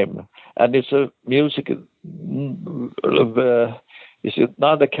time, and it's a music. It's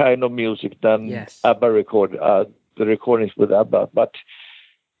another kind of music than ABBA record. The recordings with ABBA, but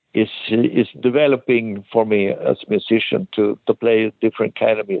it's developing for me as a musician to play a different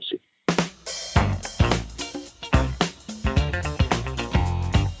kind of music.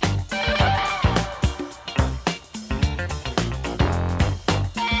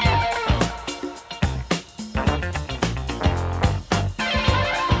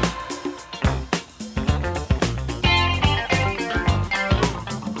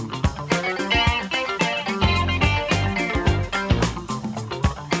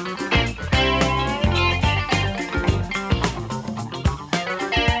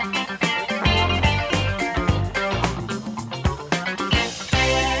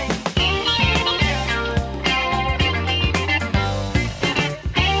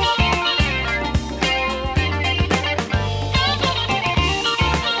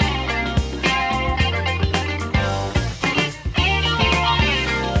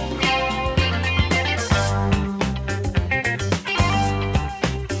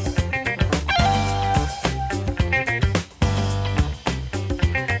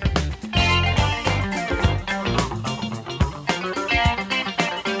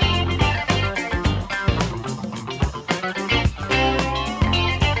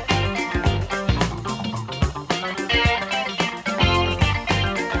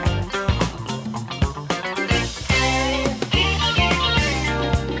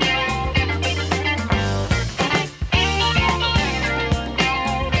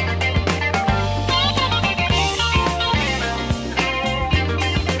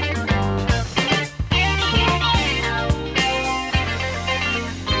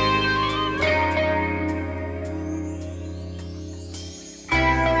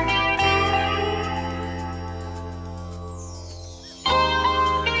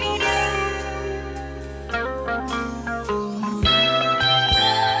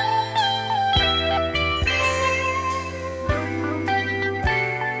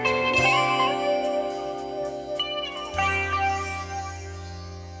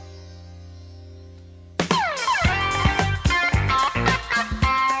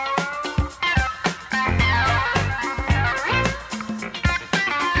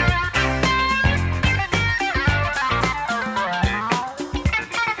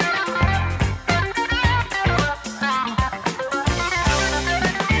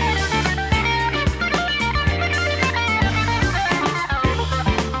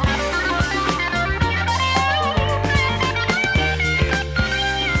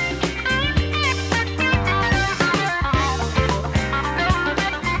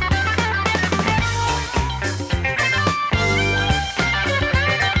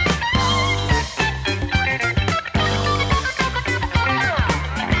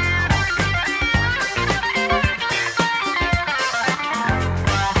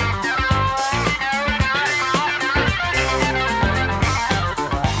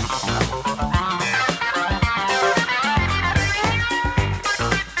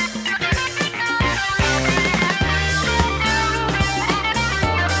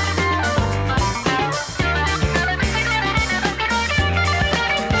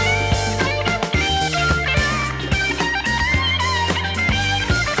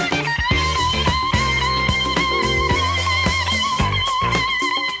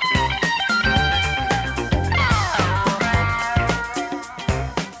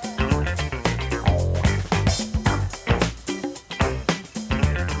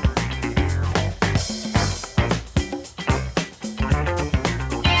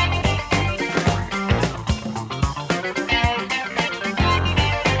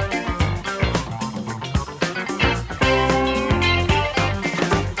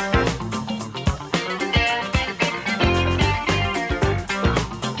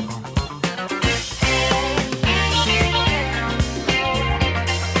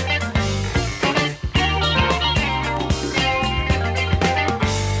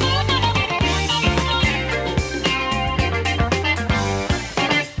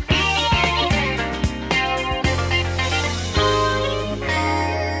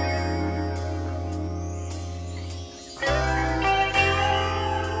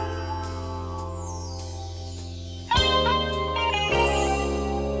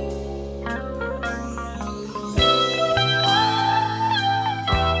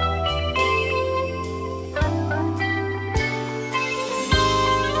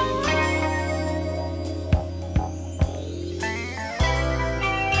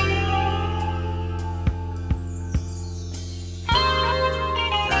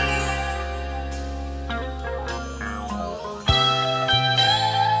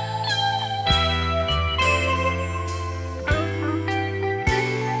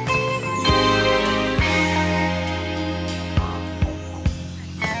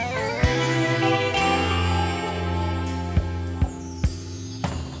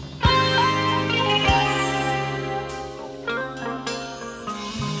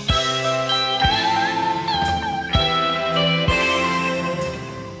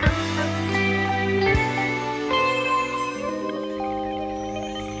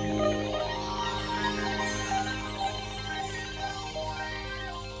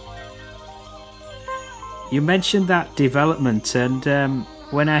 You mentioned that development, and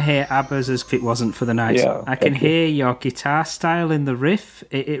when I hear ABBA's As If It Wasn't for the Night, Yeah, I can thank you. hear your guitar style in the riff.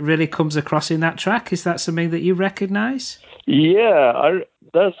 It really comes across in that track. Is that something that you recognise? Yeah,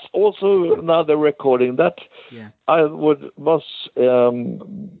 that's also another recording that Yeah. I was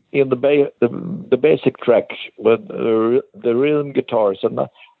in the basic track with the rhythm guitars, and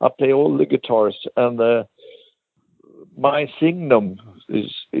I play all the guitars, and my signum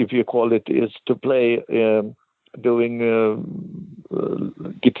is, if you call it, is to play doing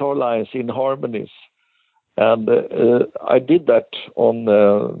guitar lines in harmonies, and I did that on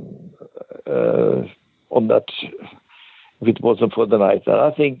that. If it wasn't for the night, and I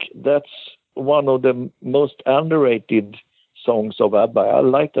think that's one of the most underrated songs of ABBA. I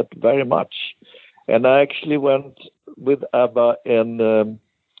like that very much, and I actually went with ABBA in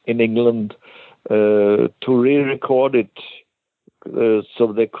England to re-record it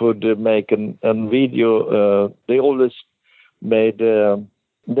so they could make a video. They always made.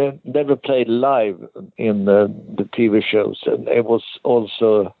 They never played live in the TV shows, and it was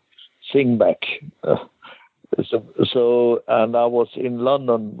also sing back. So, and I was in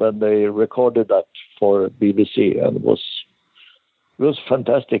London when they recorded that for BBC, and it was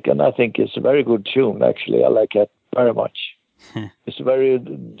fantastic. And I think it's a very good tune. Actually, I like it very much. It's very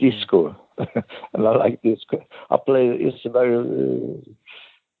disco, and I like disco. I play. It's a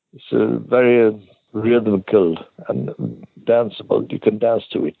very rhythmical and danceable. You can dance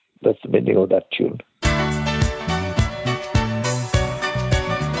to it. That's the meaning of that tune.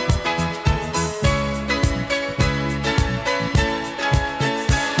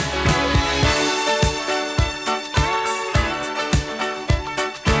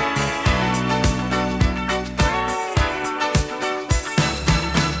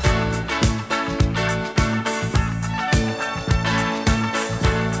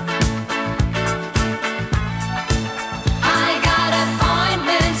 I got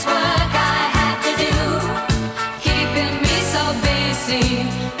appointments, work I had to do.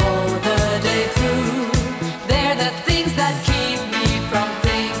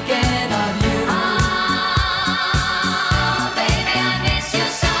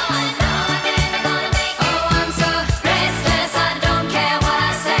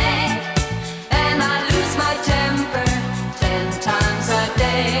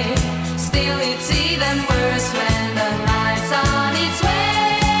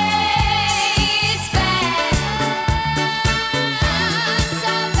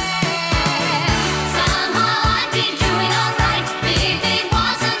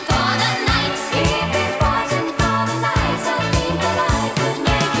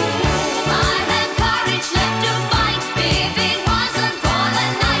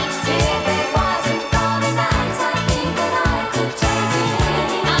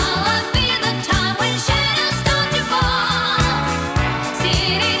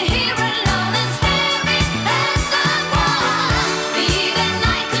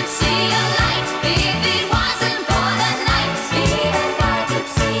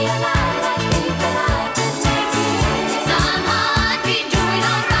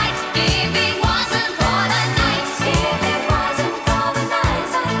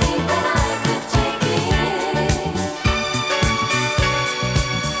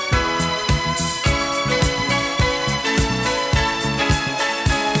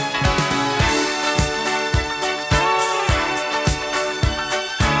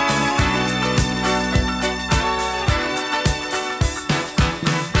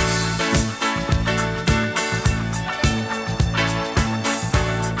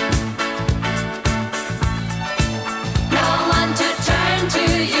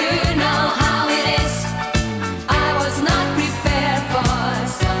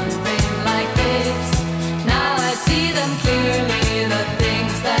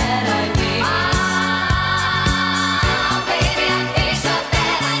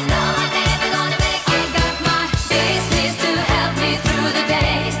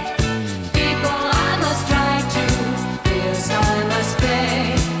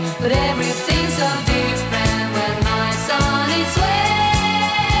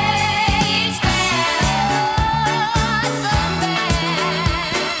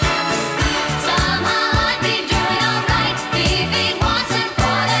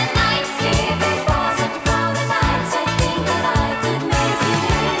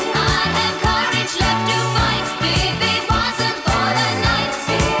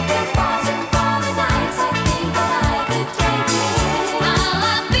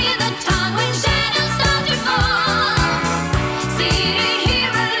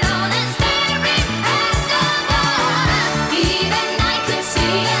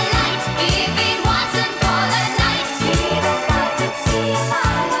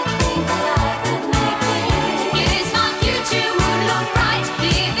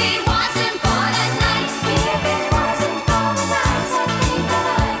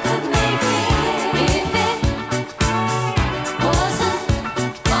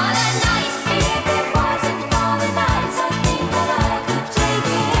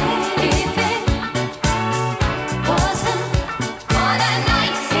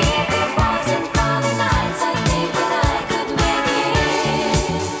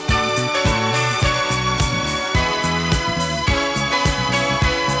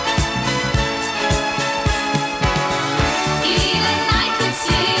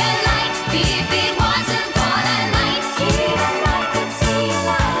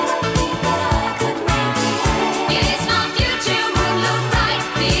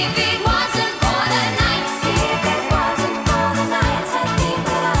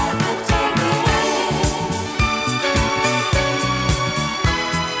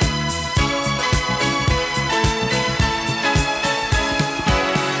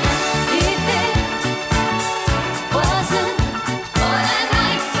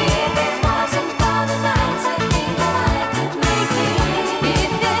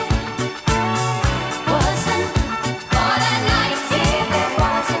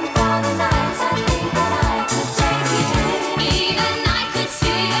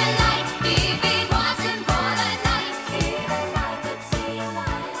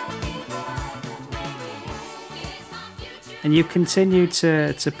 And you continued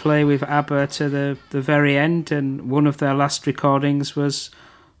to play with ABBA to the very end, and one of their last recordings was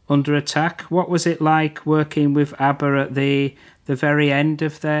Under Attack. What was it like working with ABBA at the very end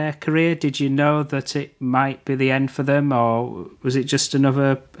of their career? Did you know that it might be the end for them, or was it just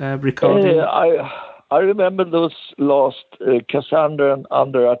another recording? I remember those last Cassandra and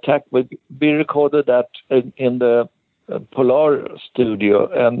Under Attack would be recorded in the Polar studio,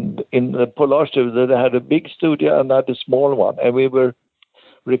 and in the Polar studio they had a big studio and had a small one, and we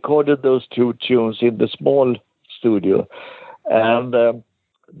recorded those two tunes in the small studio, and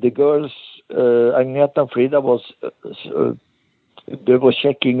the girls Agneta and Frida they were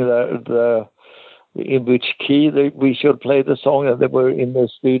checking the in which key we should play the song, and they were in the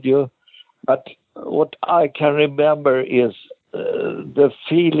studio. But what I can remember is the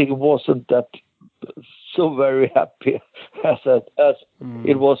feeling wasn't that so very happy as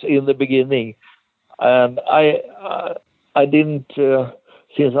it was in the beginning, and I didn't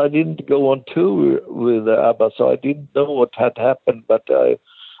since I didn't go on tour with ABBA, so I didn't know what had happened. But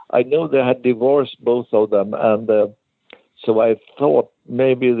I know they had divorced, both of them, and so I thought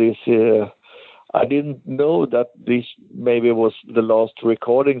maybe this. I didn't know that this maybe was the last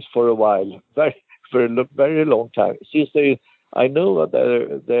recordings for a while, for a very long time. Since I know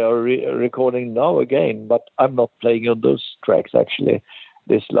that they are recording now again, but I'm not playing on those tracks actually.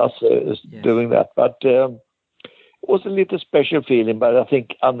 This Lasse is doing that, but it was a little special feeling. But I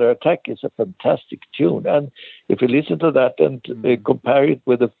think Under Attack is a fantastic tune, and if you listen to that and compare it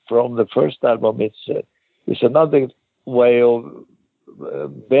with from the first album, it's another way of.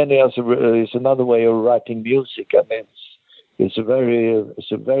 Benny is another way of writing music. I mean, it's a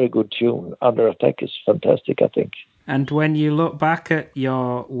very good tune. Under Attack is fantastic, I think. And when you look back at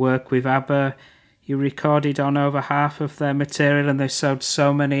your work with ABBA, you recorded on over half of their material, and they sold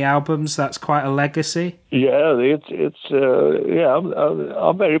so many albums. That's quite a legacy. Yeah,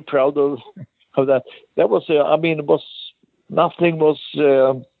 I'm very proud of that. That was nothing was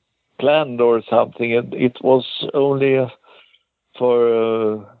planned or something. It was only.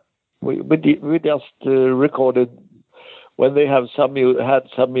 We just recorded when they had some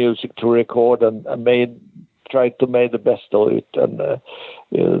music to record and tried to make the best of it. And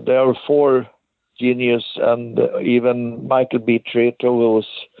there are 4 genius, and even Michael B. Trito, who was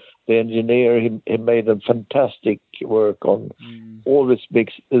the engineer, he made a fantastic work on all this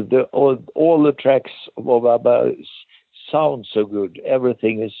all the tracks of ABBA. Sounds so good.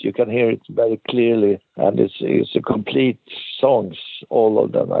 Everything is, you can hear it very clearly, and it's a complete songs, all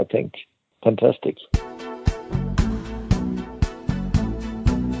of them, I think. Fantastic.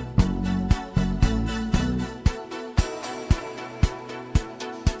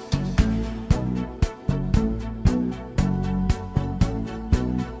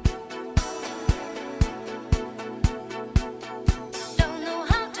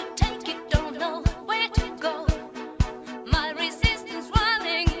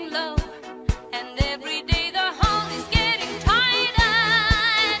 Every day the hole is getting tighter,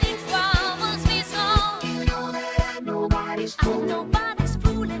 and each problems me so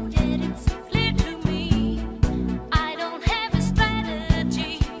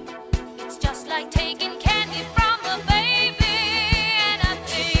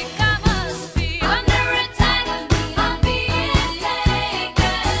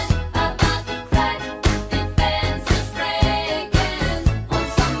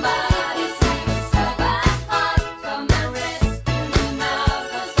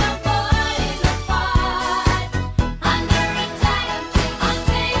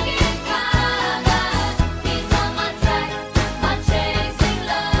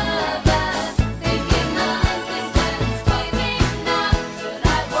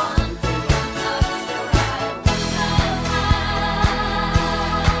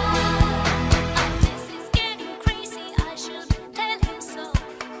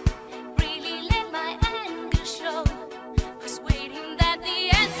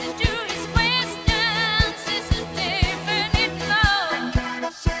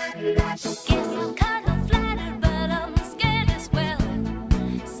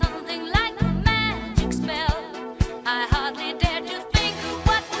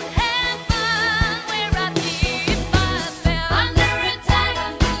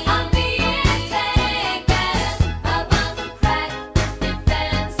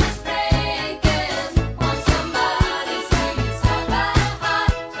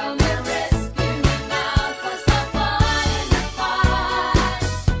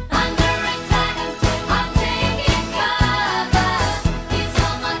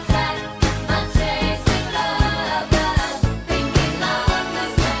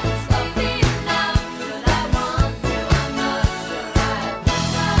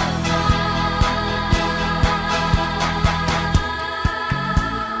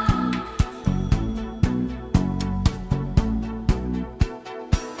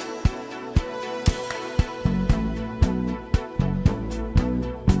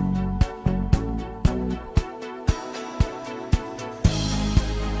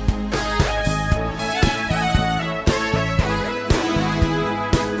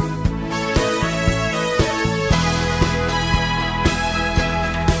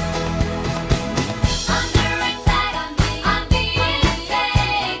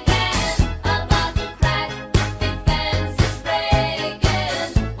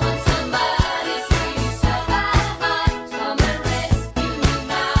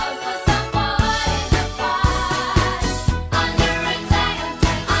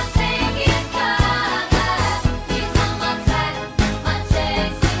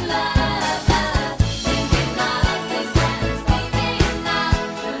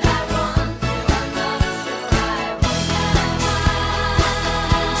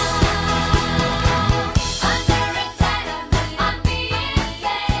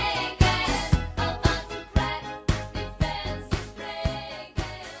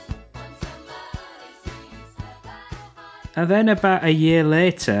And then about a year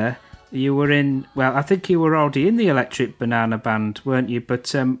later, you were in, well, I think you were already in the Electric Banana Band, weren't you?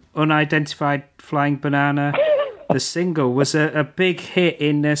 But Unidentified Flying Banana, the single, was a big hit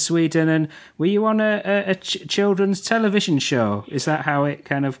in Sweden. And were you on a children's television show? Is that how it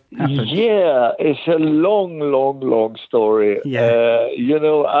kind of happened? Yeah, it's a long story. Yeah.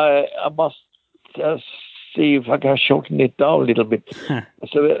 I must just see if I can shorten it down a little bit.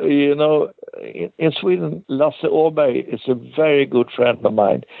 So, in Sweden, Lasse Åberg is a very good friend of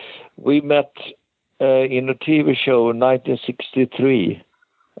mine. We met in a TV show in 1963,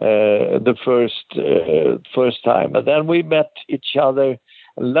 the first time. And then we met each other.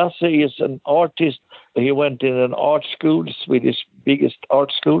 Lasse is an artist. He went in an art school, Swedish biggest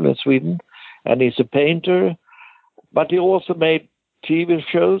art school in Sweden, and he's a painter. But he also made TV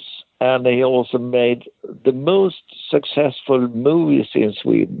shows, and he also made the most successful movies in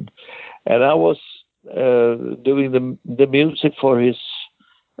Sweden. And I was doing the music for his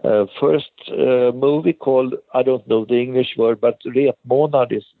first movie called, I don't know the English word, but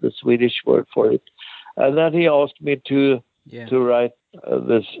Repmånad is the Swedish word for it. And then he asked me to write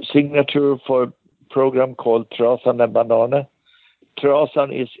the signature for a program called Trasan and Banana.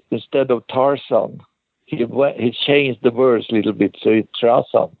 Trasan is instead of Tarzan. He changed the words a little bit, so it's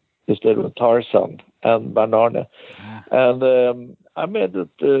Trasan instead of Tarzan and Banana. And I made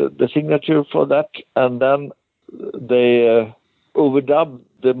the signature for that, and then they overdubbed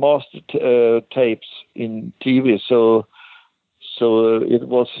the master tapes in TV. So it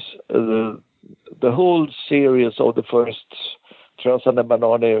was the whole series of the first Trasan and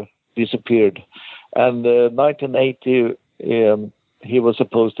Banana disappeared. And 1980, he was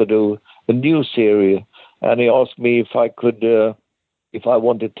supposed to do a new series, and he asked me if I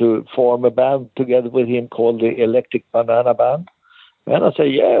wanted to form a band together with him called the Electric Banana Band. And I said,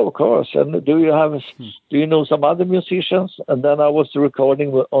 yeah, of course. And do you know some other musicians? And then I was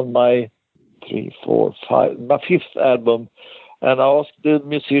recording on my my fifth album. And I asked the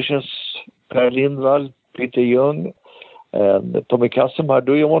musicians, Per Lindvall, Peter Young, and Tommy Kassemar,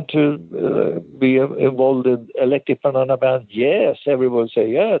 do you want to be involved in Electric Banana Band? Yes, everyone say,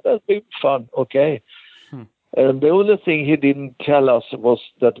 yeah, that'd be fun. Okay. And the only thing he didn't tell us was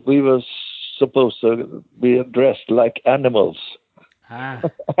that we were supposed to be dressed like animals. I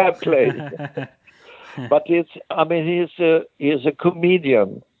played. But he's a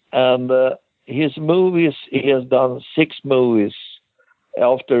comedian, and his movies, he has done 6 movies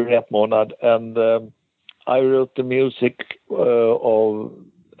after Repmånad, and I wrote the music of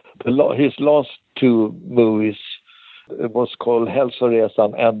his last 2 movies. It was called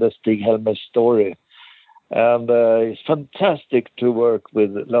Hälsoresan and the Stig-Helmer Story. And it's fantastic to work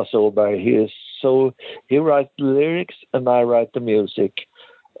with Lasse Åberg. He writes the lyrics and I write the music.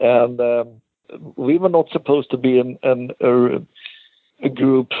 And we were not supposed to be a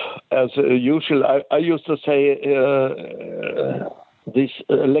group as usual. I used to say this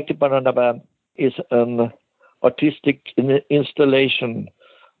Electric Banana Band is an artistic installation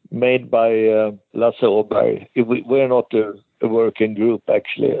made by Lasse Åberg. We're not a working group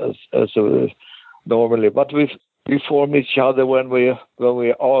actually as normally, but we form each other when we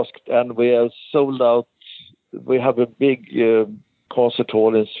asked, and we are sold out. We have a big concert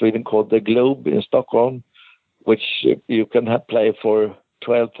hall in Sweden called the Globe in Stockholm, which you can play for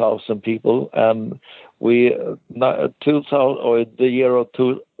 12,000 people. And the year of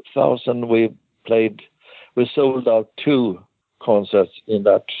 2000 we sold out 2 concerts in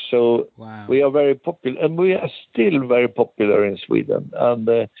that. So wow. We are very popular, and we are still very popular in Sweden. And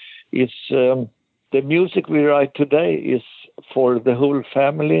it's the music we write today is for the whole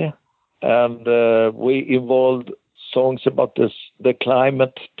family, and we involved songs about the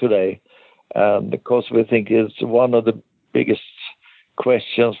climate today, because we think it's one of the biggest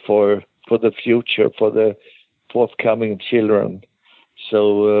questions for the future, for the forthcoming children.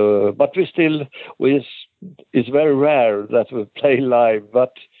 So, but it's very rare that we play live,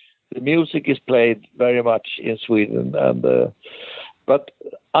 but the music is played very much in Sweden, and but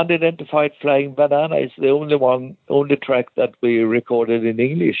Unidentified Flying Banana is the only track that we recorded in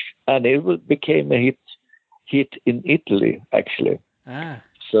English, and it became a hit in Italy, actually.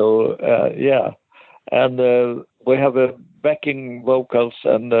 So, yeah. And we have a backing vocals,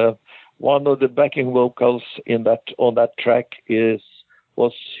 and one of the backing vocals on that track he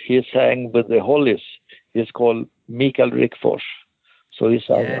sang with the Hollies. He's called Mikael Rickfors. So he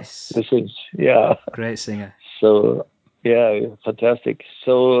sings. Yeah. Great singer. So, yeah, fantastic.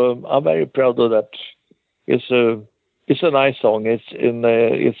 So I'm very proud of that. It's a nice song. It's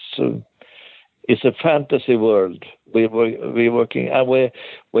a fantasy world. We're working, and we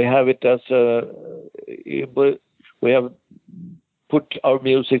have it as we have put our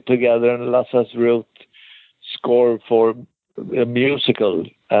music together, and Lasse wrote score for a musical,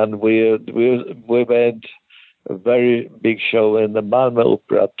 and we made a very big show in the Malmö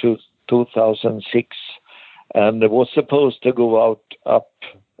Opera 2006, and it was supposed to go up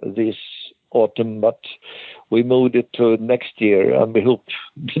this autumn, but we moved it to next year, and we hope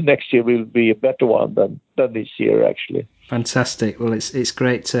the next year will be a better one than this year, actually. Fantastic. Well, it's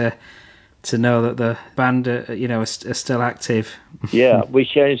great to know that the band are still active. Yeah, we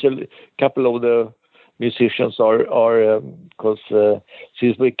changed a couple of the musicians are because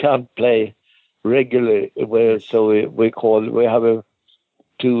since we can't play regularly, so we have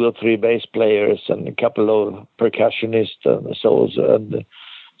 2 or 3 bass players and a couple of percussionists and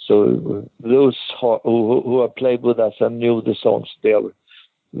so those who have played with us and knew the songs,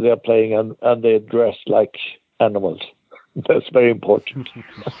 they're playing and they dress like animals. That's very important.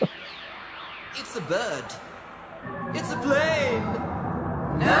 It's a bird. It's a plane.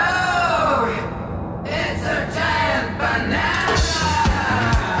 No! It's a giant banana!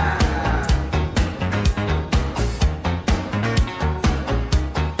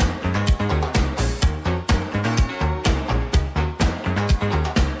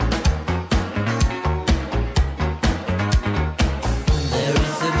 There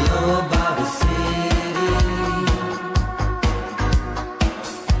is a glow above the city.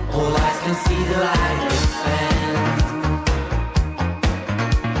 All eyes can see the light expand.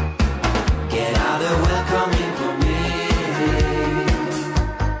 Get out and welcoming for me.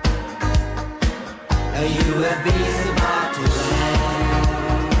 A UFB is about to land.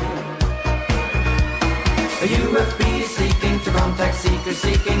 A UFB seeking to contact seekers,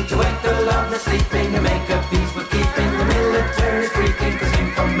 seeking to wake the loveless sleeping and make a peace for keeping the military freaking, cause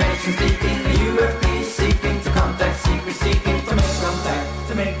information seeking. A UFB seeking to contact seekers, seeking to make contact,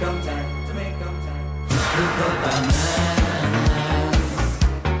 to make contact, to make contact. Look up bananas.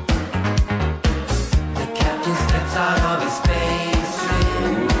 The captain steps out of his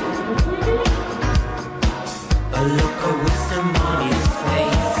spaceship. A look of wisdom on his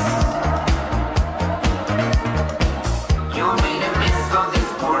face. You made a mess of this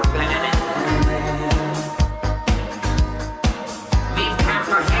poor planet. We've come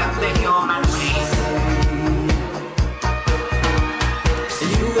to help the human race. The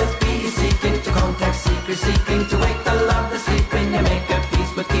UFB is seeking to contact seekers, seeking to wake the loveless sleeping and make a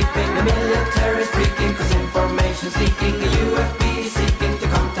peace with keeping the military freaking, cause information seeking. The UFB is seeking to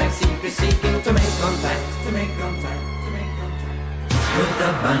contact seekers, seeking to make contact, to make contact, to make contact with the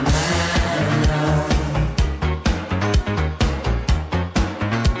banana.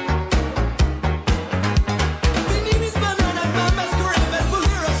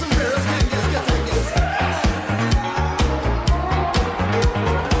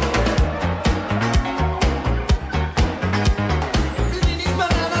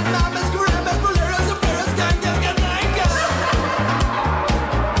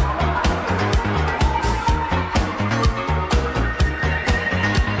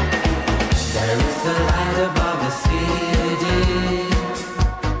 There is a light above the city,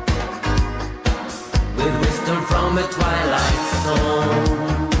 with wisdom from a twilight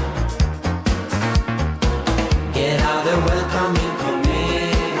zone. Get out and welcoming for me.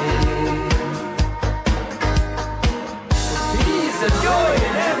 Peace and joy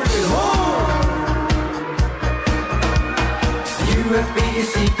in every home. UFB is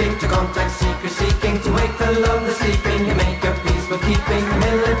seeking to contact seekers, seeking to wake the loveless sleeping and make a peace for keeping the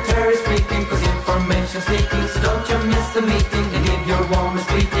military speaking, cause information seeking. So don't you miss the meeting and give your warmest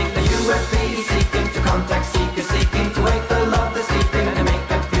greeting. The UFB is seeking to contact seekers, seeking to wake the loveless sleeping and make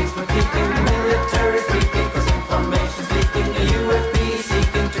a peace for keeping the military speaking, cause information seeking. The UFB is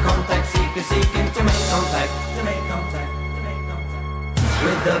seeking to contact seekers, seeking to make contact, to make contact, to make contact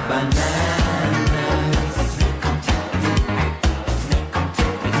with the bananas.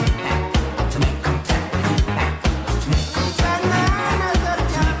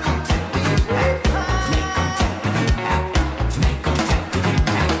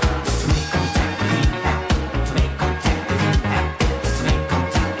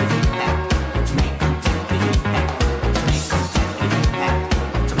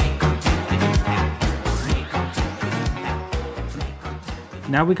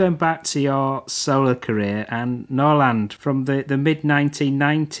 Now we're going back to your solo career and Norland from the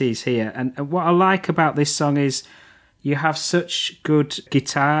mid-1990s here. And what I like about this song is you have such good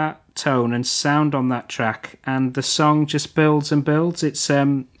guitar tone and sound on that track, and the song just builds and builds. It's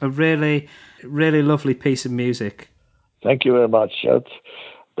a really, really lovely piece of music. Thank you very much.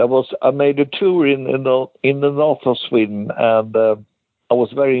 I made a tour in the north of Sweden, and I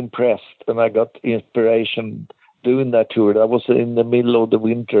was very impressed, and I got inspiration doing that tour. That was in the middle of the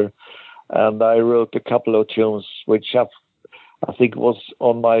winter, and I wrote a couple of tunes, which I think was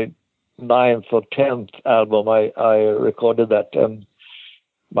on my 9th or 10th album. I recorded that, and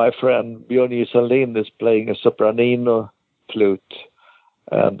my friend Björn Lind is playing a sopranino flute,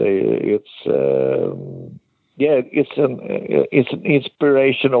 and it's an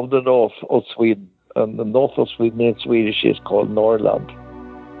inspiration of the north of Sweden, and the north of Sweden in Swedish is called Norrland.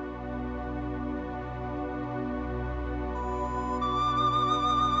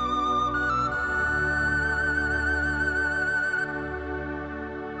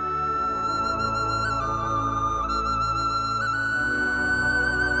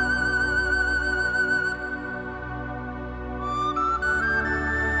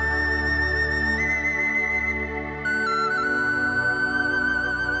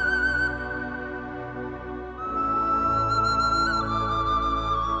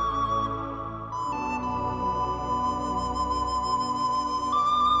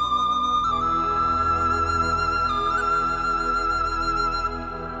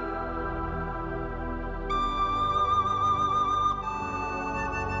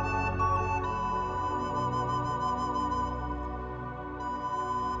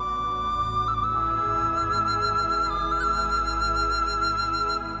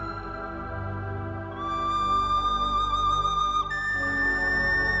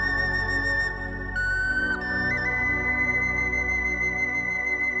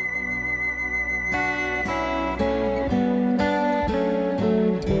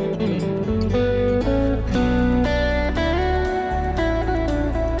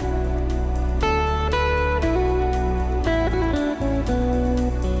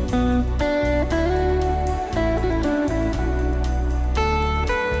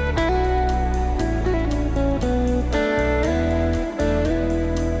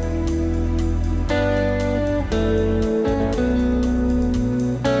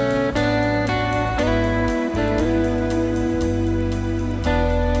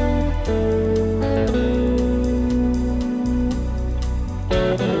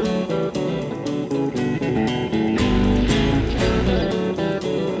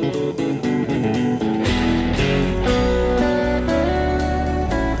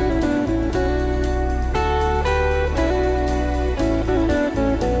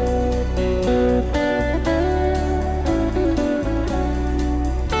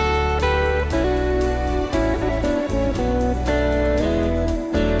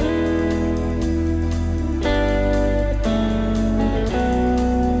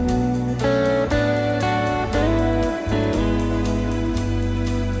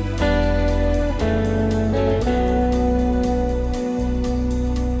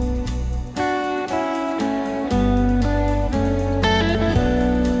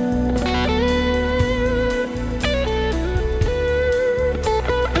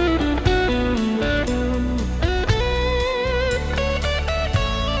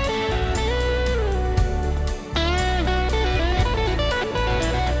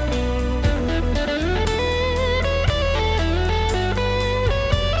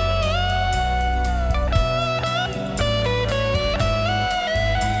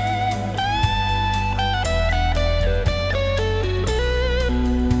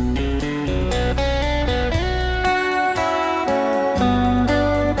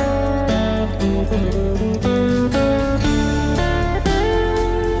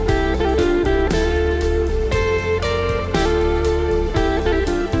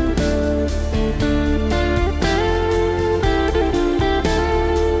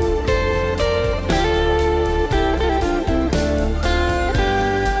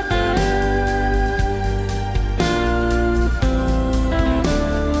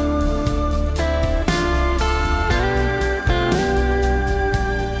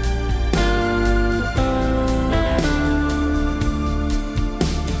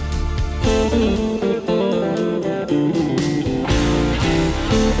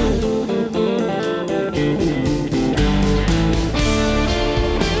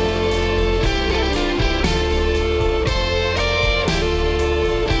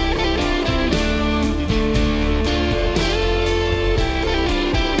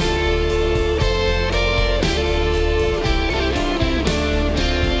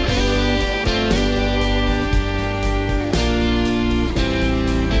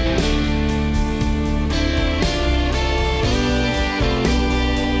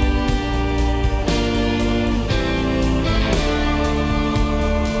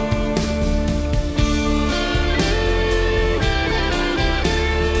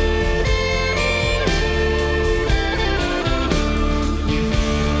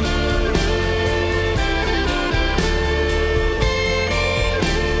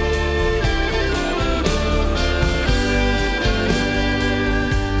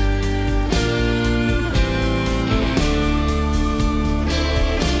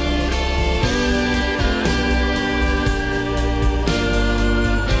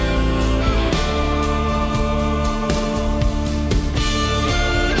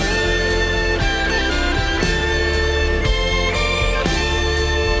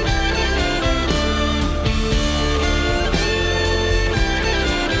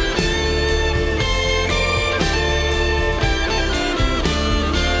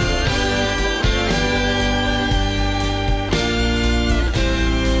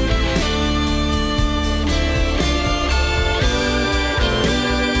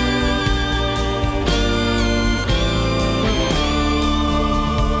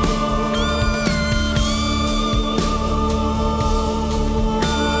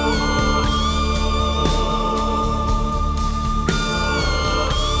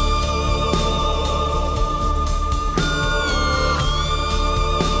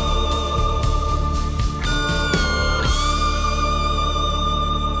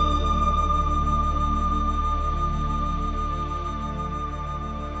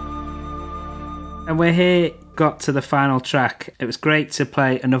 And we're here, got to the final track. It was great to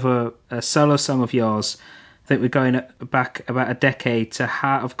play another solo song of yours. I think we're going back about a decade to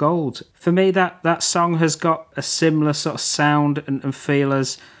Heart of Gold. For me, that song has got a similar sort of sound and feel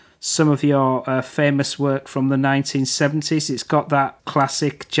as some of your famous work from the 1970s. It's got that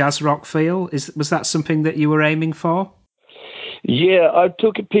classic jazz rock feel. Was that something that you were aiming for? Yeah, I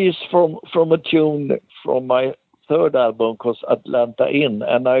took a piece from a tune from my third album called Atlanta Inn,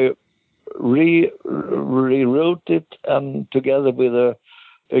 and I rewrote it, and together with a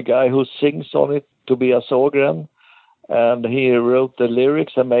guy who sings on it, Tobias Ågren, and he wrote the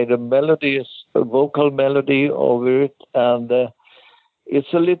lyrics and made a vocal melody over it, and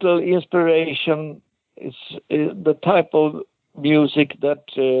it's a little inspiration. It's the type of music that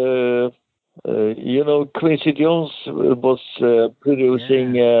Quincy Jones was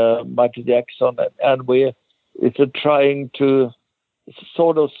producing Michael Jackson, and it's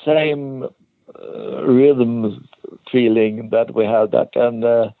sort of same rhythm feeling that we have that, and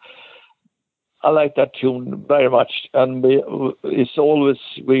I like that tune very much. And we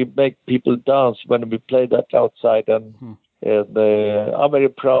make people dance when we play that outside, and I'm very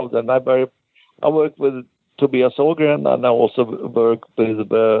proud. And I work with Tobias Ågren, and I also work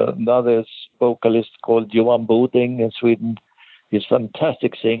with another vocalist called Johan Boding in Sweden. He's a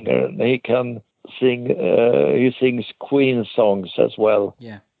fantastic singer, and he can sing. He sings Queen songs as well.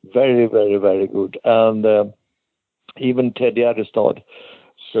 Yeah, very, very, very good. And even Teddy Aristad.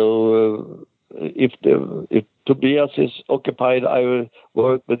 So if Tobias is occupied, I will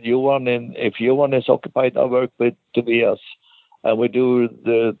work with Johan, and if Johan is occupied, I work with Tobias. And we do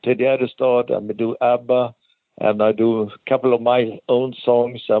the Teddy Aristad, and we do ABBA, and I do a couple of my own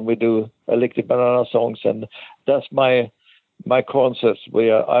songs, and we do Electric Banana songs, and that's my concerts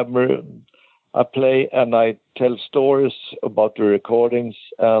where I play and I tell stories about the recordings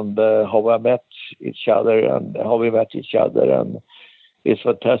and how I met each other and how we met each other, and it's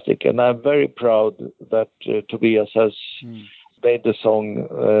fantastic. And I'm very proud that Tobias has made the song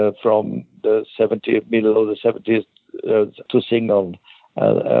from the middle of the 70s to sing on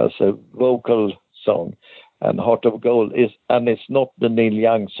as a vocal song. And Heart of Gold it's not the Neil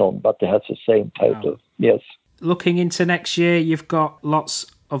Young song, but it has the same title. Wow. Yes. Looking into next year, you've got lots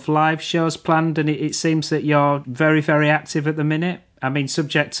of live shows planned, and it seems that you're very, very active at the minute. I mean,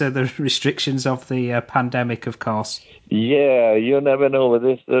 subject to the restrictions of the pandemic, of course. Yeah, you never know with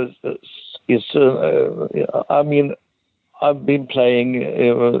this. I mean, I've been playing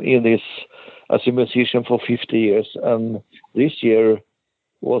in this as a musician for 50 years, and this year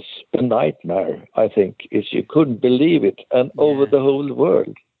was a nightmare, I think. You couldn't believe it. And over the whole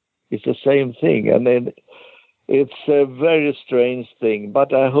world, it's the same thing. And then it's a very strange thing,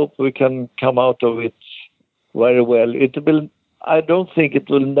 but I hope we can come out of it very well. I don't think it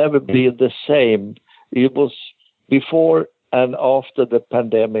will never be the same. It was before and after the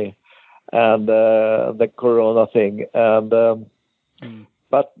pandemic and the corona thing. And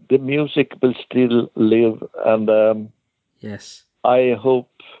but the music will still live, and yes, I hope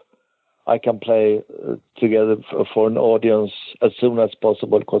I can play together for an audience as soon as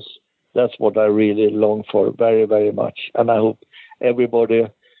possible, because that's what I really long for very, very much. And I hope everybody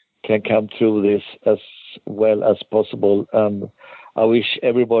can come through this as well as possible. And I wish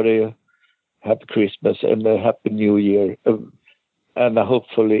everybody happy Christmas and a happy New Year. And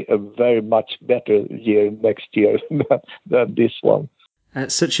hopefully a very much better year next year than this one.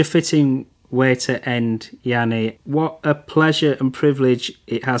 Such a fitting way to end, Janne. What a pleasure and privilege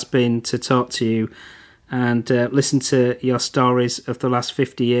it has been to talk to you and listen to your stories of the last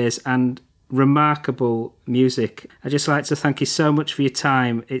 50 years and remarkable music. I'd just like to thank you so much for your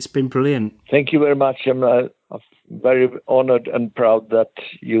time. It's been brilliant. Thank you very much. I'm very honored and proud that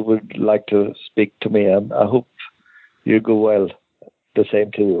you would like to speak to me, and I hope you go well. The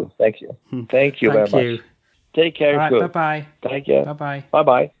same to you. Thank you. Thank you very much. Take care. All right, bye-bye. Thank you. Bye-bye.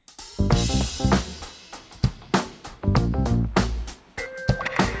 Bye-bye.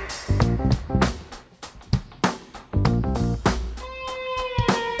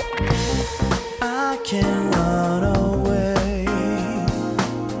 I can't run away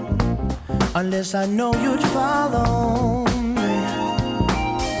unless I know you'd follow me.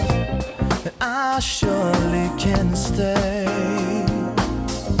 I surely can stay,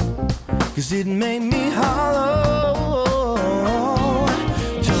 'cause it made me hollow.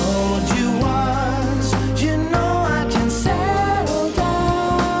 Told you once, you know I can settle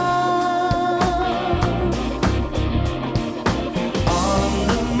down on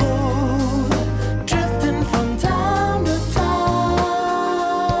the move, drifting from town to town.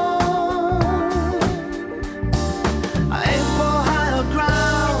 I aim for higher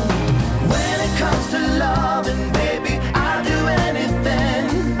ground when it comes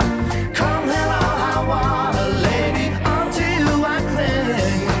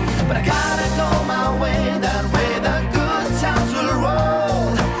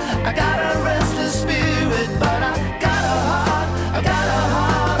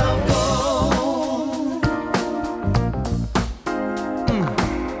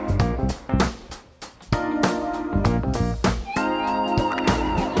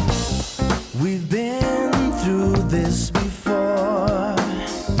We've been through this before.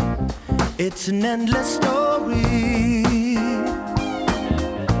 It's an endless story.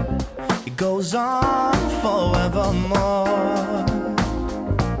 It goes on forevermore.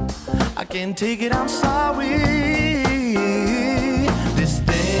 I can't take it, I'm sorry. This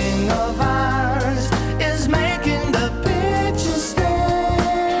thing of ours is making the picture stay.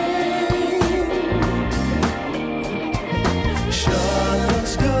 Sure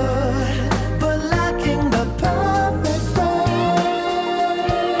looks good, but lacking the perfect frame.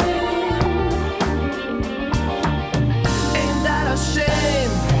 Ain't that a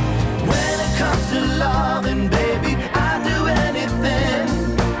shame? When it comes to loving, baby, I'd do anything.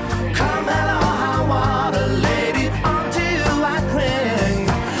 Come hello, high water, lady, onto you I cling.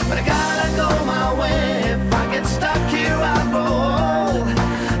 But I gotta go my way. If I get stuck here, I'll grow old.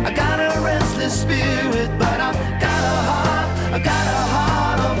 I got a restless spirit, but I've got a heart of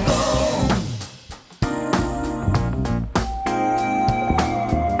gold.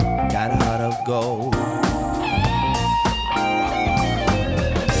 Got a heart of gold.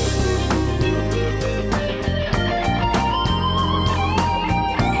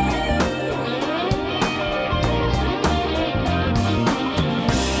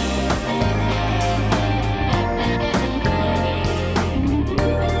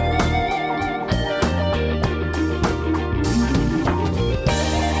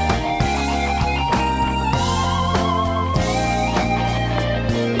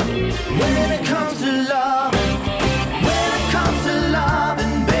 When it comes to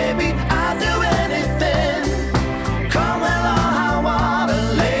loving, baby, I'll do anything. Come hello, high water,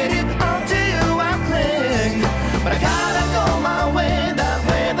 lady, onto you I cling. But I gotta go my way, that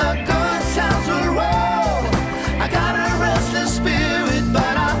way the good sounds will roll. I got a restless spirit,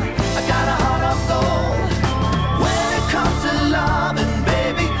 but I got a heart of gold. When it comes to loving,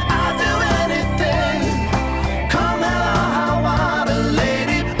 baby, I'll do anything. Come hello, high water,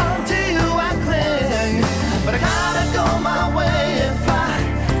 lady, onto you I cling. But I gotta go my way. If I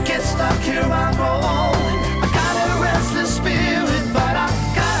get stuck here, I'll grow old. I got a restless spirit, but I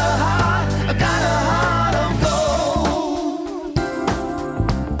got a heart of gold.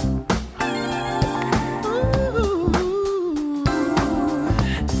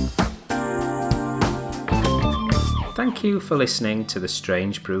 Thank you for listening to the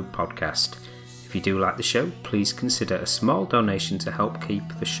Strange Brew podcast. If you do like the show, please consider a small donation to help keep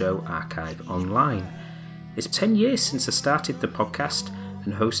the show archive online. It's 10 years since I started the podcast,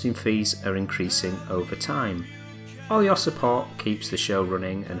 and hosting fees are increasing over time. All your support keeps the show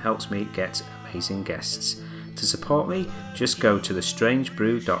running and helps me get amazing guests. To support me, just go to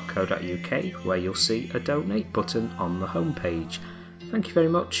thestrangebrew.co.uk where you'll see a donate button on the homepage. Thank you very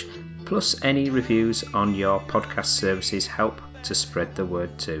much. Plus, any reviews on your podcast services help to spread the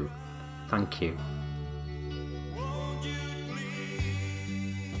word too. Thank you.